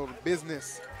 He handled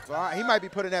business. So he might be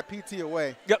putting that PT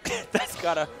away. Yep, that's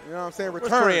gotta. You know what I'm saying? Return.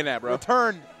 Where's Korean at, bro?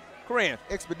 Return. Korean.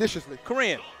 Expeditiously.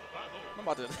 Korean. I'm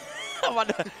about to.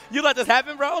 You let this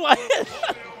happen, bro? Like.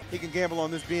 He can gamble on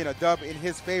this being a dub in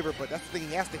his favor, but that's the thing.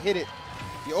 He has to hit it.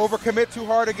 You overcommit too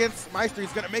hard against Meister,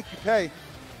 he's gonna make you pay.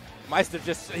 Meister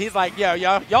he's like, yo,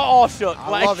 y'all all shook.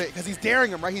 I love it because he's daring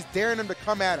him, right? He's daring him to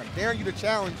come at him, daring you to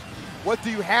challenge. What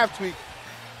do you have, Tweak?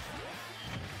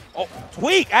 Oh,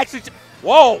 Tweak actually.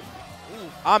 Whoa.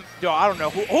 I don't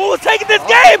know who was taking this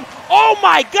game. Oh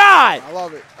my God! I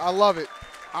love it. I love it.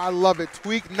 I love it.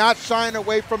 Tweak not shying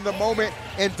away from the moment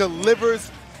and delivers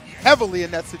heavily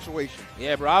in that situation.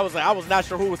 Yeah, bro. I was not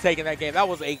sure who was taking that game. That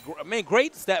was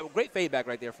great fade back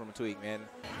right there from a Tweak, man.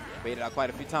 Baited out quite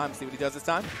a few times. See what he does this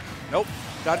time. Nope.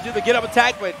 Got to do the get up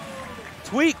attack, but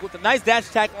Tweak with a nice dash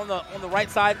attack on the right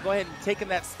side. Go ahead and taking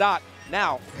that stock.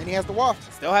 Now. And he has the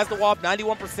waft. Still has the waft,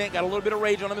 91%. Got a little bit of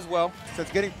rage on him as well. So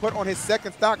it's getting put on his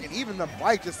second stock, and even the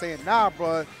bike just saying, nah,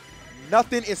 bro,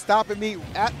 nothing is stopping me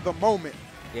at the moment.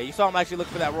 Yeah, you saw him actually look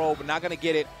for that roll, but not going to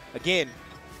get it. Again,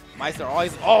 Meister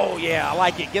always, oh, yeah, I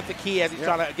like it. Get the key as he's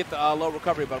trying to get the low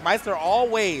recovery. But Meister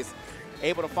always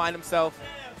able to find himself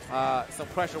some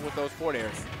pressure with those forward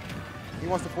airs. He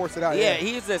wants to force it out. Yeah,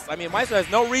 he's just, I mean, Meister has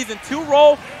no reason to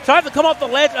roll. Tries to come off the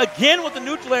ledge again with the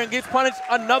neutral air and gets punished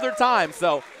another time.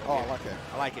 So, oh, I like that.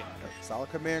 I like it.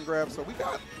 Solid command grab. So we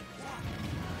got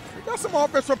some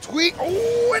offense from Tweak.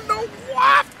 Oh, and the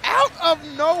waft out of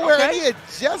nowhere. Okay. And he had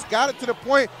just got it to the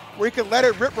point where he could let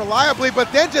it rip reliably,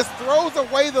 but then just throws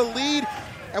away the lead.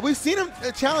 And we've seen him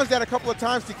challenge that a couple of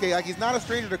times, TK. Like, he's not a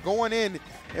stranger to going in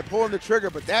and pulling the trigger,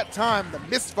 but that time, the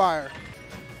misfire.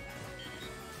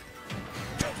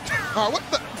 What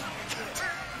the?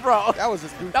 Bro, that was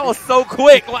just goofy. That was so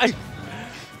quick. Like,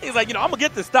 he's like, I'm going to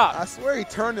get this stop. I swear he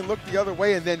turned and looked the other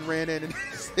way and then ran in and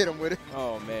hit him with it.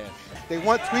 Oh, man. They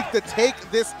want Tweak to take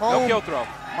this home. No kill throw.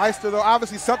 Meister, though,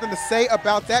 obviously something to say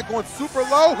about that, going super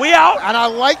low. We out. And I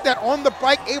like that on the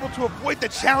bike, able to avoid the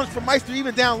challenge from Meister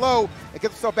even down low and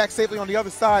get himself back safely on the other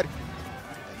side.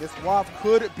 And this waft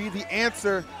could be the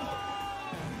answer.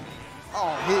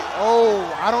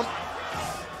 I don't.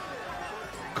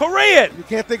 Korean. You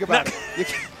can't think about it.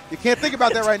 You can't think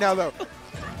about that right now, though.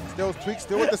 Still Tweak,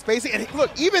 still with the spacing. And look,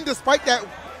 even despite that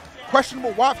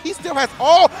questionable waft, he still has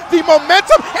all the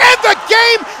momentum and the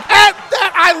game at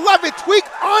that. I love it. Tweak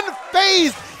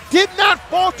unfazed, did not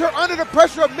falter under the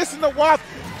pressure of missing the waft.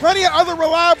 Plenty of other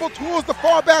reliable tools to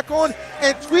fall back on,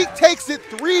 and Tweak takes it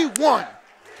 3-1.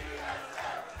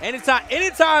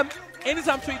 Anytime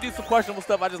Tweak do some questionable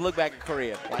stuff, I just look back at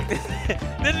Korea. Like, this is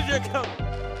your coach.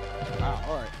 Wow,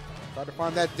 all right. Trying to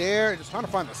find that dare and just trying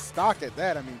to find the stock at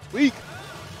that. I mean, Tweak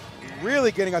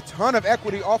really getting a ton of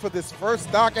equity off of this first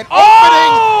stock and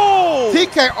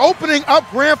opening up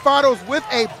Grand Finals with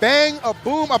a bang, a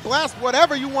boom, a blast,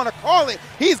 whatever you want to call it.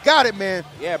 He's got it, man.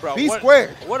 Yeah, bro. Be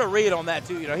squared. What a read on that,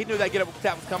 too. You know, he knew that get up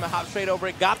tap was coming, hop straight over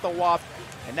it, got the waft,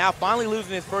 and now finally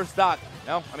losing his first stock.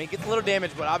 No, I mean, gets a little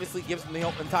damage, but obviously gives him the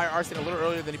entire arsenal a little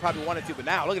earlier than he probably wanted to. But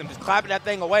now, look at him just clapping that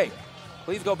thing away.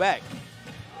 Please go back.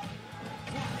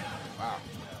 Wow.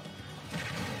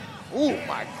 Oh,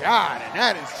 my God. And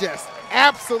that is just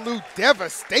absolute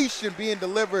devastation being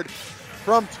delivered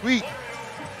from Tweak.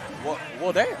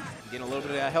 Well, there. Getting a little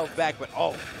bit of that health back, but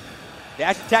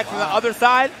dash attack from the other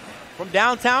side, from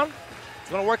downtown. It's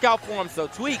going to work out for him. So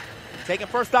Tweak taking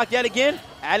first stock yet again,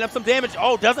 adding up some damage.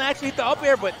 Oh, doesn't actually hit the up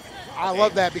air, but I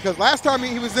love that because last time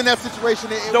he was in that situation,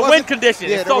 the wind condition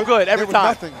is so good every time.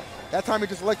 Nothing. That time he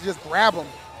just elected to just grab him.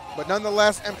 But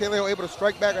nonetheless, MKLeo able to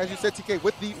strike back, as you said, TK,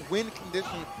 with the wind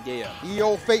condition. Yeah.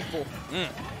 EO faithful.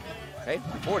 Okay,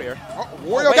 forward air.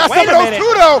 Wario got some of those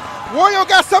too, though. Wario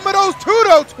got some of those too,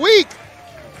 though. Tweak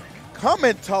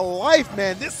coming to life,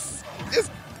 man. This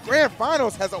Grand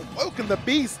Finals has awoken the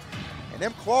beast. And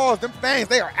them claws, them fangs,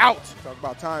 they are out. Talk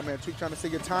about time, man. Tweak trying to say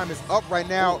your time is up right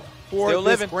now. for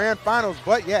this grand finals.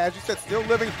 But yeah, as you said, still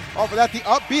living off of that. The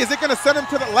up B, is it going to send him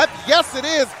to the left? Yes, it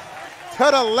is.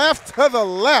 To the left, to the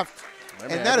left.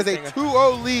 Man, and that is a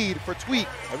 2-0 lead for Tweak.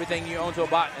 Everything you own to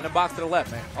in a box to the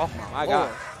left, man. Oh, my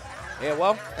God. Yeah,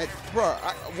 well. And, bro,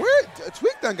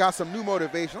 Tweak done got some new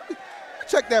motivation. Let me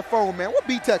check that phone, man. What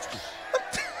B text you?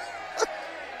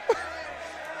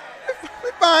 Let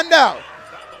me find out.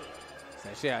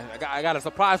 Shit, I got a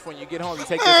surprise for when you get home. You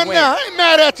take this win. Nah, I ain't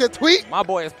mad at you, Tweak. My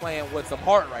boy is playing with some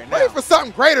heart right now. Wait for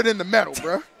something greater than the medal,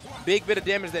 bro. Big bit of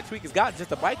damage that Tweak has got,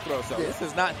 just a bike throw. So this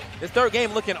is not this third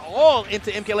game looking all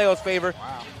into MKLeo's favor.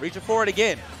 Wow. Reaching forward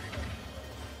again.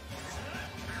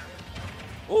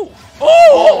 Ooh.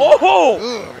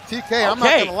 Oh! TK, okay. I'm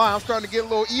not gonna lie, I'm starting to get a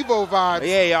little Evo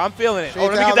vibes. Yeah, I'm feeling it.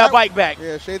 Let me get that bike back.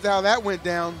 Yeah, shades of how that went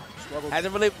down.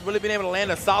 Hasn't really been able to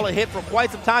land a solid hit for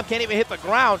quite some time. Can't even hit the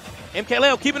ground.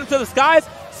 MKLeo keeping him to the skies.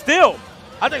 Still,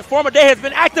 I think Former Day has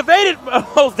been activated,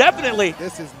 most definitely.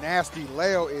 This is nasty.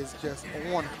 Leo is just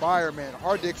on fire, man.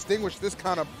 Hard to extinguish this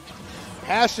kind of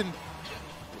passion.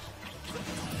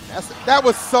 That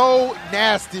was so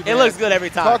nasty, man. It looks good every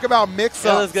time. Talk about mix-ups.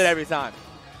 It looks good every time.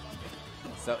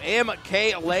 So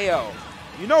MKLeo.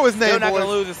 You know his name, Still not going to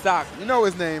lose his stock. You know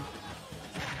his name.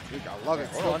 I love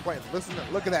it. Still playing. Listen,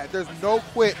 look at that. There's no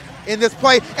quit in this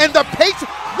play. And the Patriots.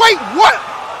 Wait, what?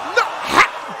 No.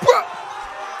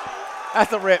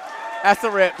 That's a rip. That's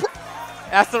a rip.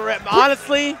 That's a rip.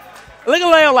 Honestly, look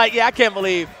at Leo like, yeah, I can't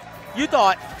believe. You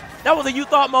thought. That was a you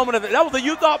thought moment of it. That was a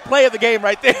you thought play of the game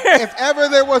right there. If ever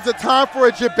there was a time for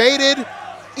a debated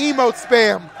emote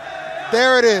spam,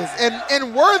 there it is.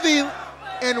 And worthy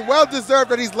and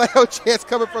well-deserved that he's Leo chance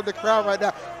coming from the crowd right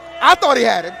now. I thought he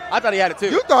had him. I thought he had it too.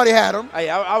 You thought he had him.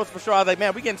 I was for sure. I was like,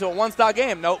 man, we get into a one-star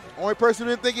game. Nope. Only person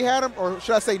who didn't think he had him, or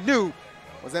should I say knew,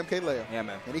 was MKLeo. Yeah,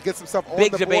 man. And he gets himself on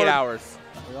big the debate board. hours.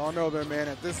 We all know that, man.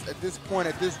 At this point,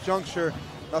 at this juncture,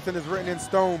 nothing is written in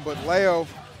stone. But Leo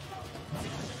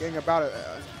getting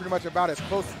pretty much about as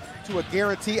close to a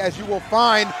guarantee as you will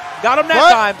find. Got him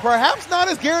that time. Perhaps not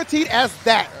as guaranteed as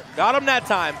that. Got him that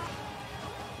time.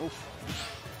 Oof.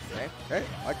 Okay,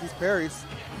 like these parries.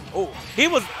 Oh, that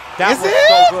was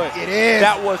so good. It is.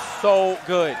 That was so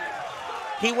good.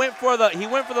 He went for the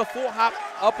full hop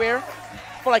up air.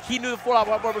 I feel like he knew the full hop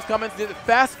up air was coming. Did a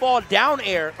fast fall down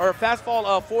air, or fast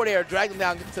fall forward air, dragged him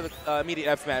down to the immediate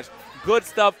F smash. Good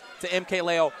stuff to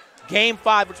MKLeo. Game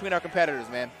 5 between our competitors,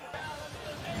 man.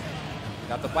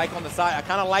 Got the bike on the side. I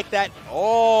kind of like that.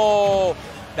 Oh,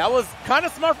 that was kind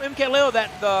of smart from MKLeo, that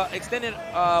the extended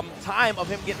time of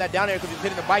him getting that down air, because he was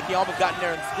hitting the bike. He almost got in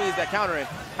there and squeezed that counter in.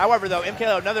 However, though,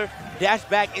 MKLeo, another dash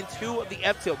back into the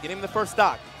F tilt, getting him the first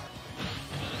stock.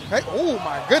 Hey, oh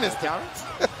my goodness, counter.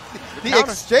 the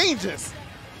exchanges.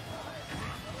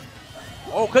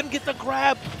 Oh, couldn't get the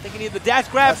grab. I think he needed the dash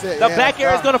grab. The back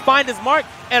air is going to find his mark.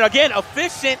 And again,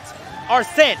 efficient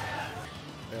Arsene.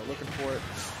 Yeah, looking for it.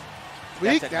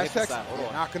 Tweak, that's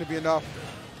not going to be enough.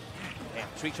 Man,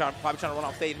 Tweak probably trying to run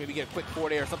off stage, maybe get a quick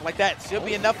forward air or something like that. Should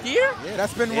be enough here. Yeah,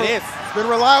 that's been it's been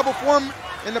reliable for him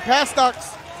in the past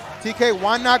stocks. TK,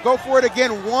 why not go for it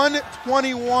again?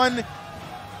 121.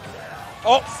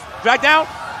 Oh, drag down.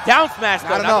 Down smash, though.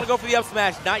 Not going to go for the up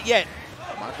smash. Not yet.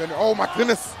 Oh, my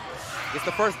goodness. Gets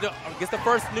the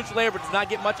first neutral air, but does not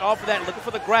get much off of that. Looking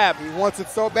for the grab. He wants it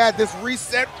so bad. This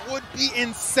reset would be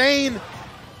insane.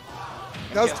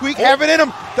 Does Tweak have it in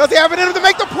him? Does he have it in him to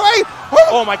make the play?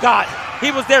 Oh my God.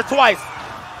 He was there twice.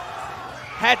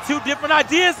 Had two different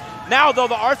ideas. Now, though,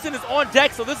 the Arsene is on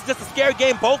deck, so this is just a scary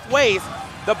game both ways.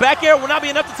 The back air will not be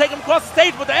enough to take him across the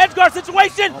stage, but the edge guard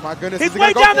situation. Oh my goodness. He's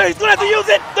way down there. He's going to have to use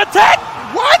it. The tech.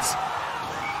 What?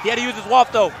 He had to use his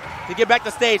waft, though, to get back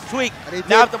to stage. Tweak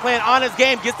now after playing on his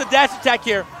game, gets the dash attack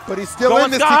here. But he's still in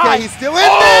this, TK. He's still in this.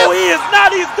 Oh, he is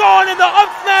not. He's going in the up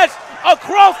smash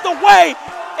across the way.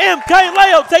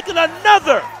 MKLeo taking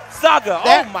another Saga.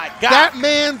 Oh my God. That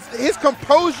man's, his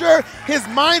composure, his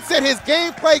mindset, his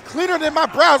gameplay, cleaner than my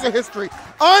browser history.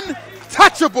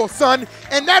 Untouchable, son.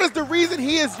 And that is the reason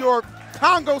he is your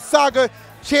Kongo Saga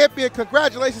champion.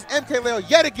 Congratulations, MKLeo,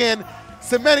 yet again,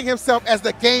 cementing himself as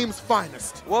the game's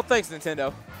finest. Well, thanks,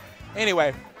 Nintendo.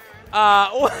 Anyway,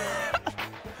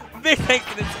 big thanks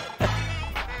to Nintendo.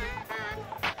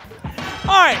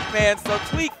 All right, man, so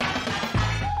Tweak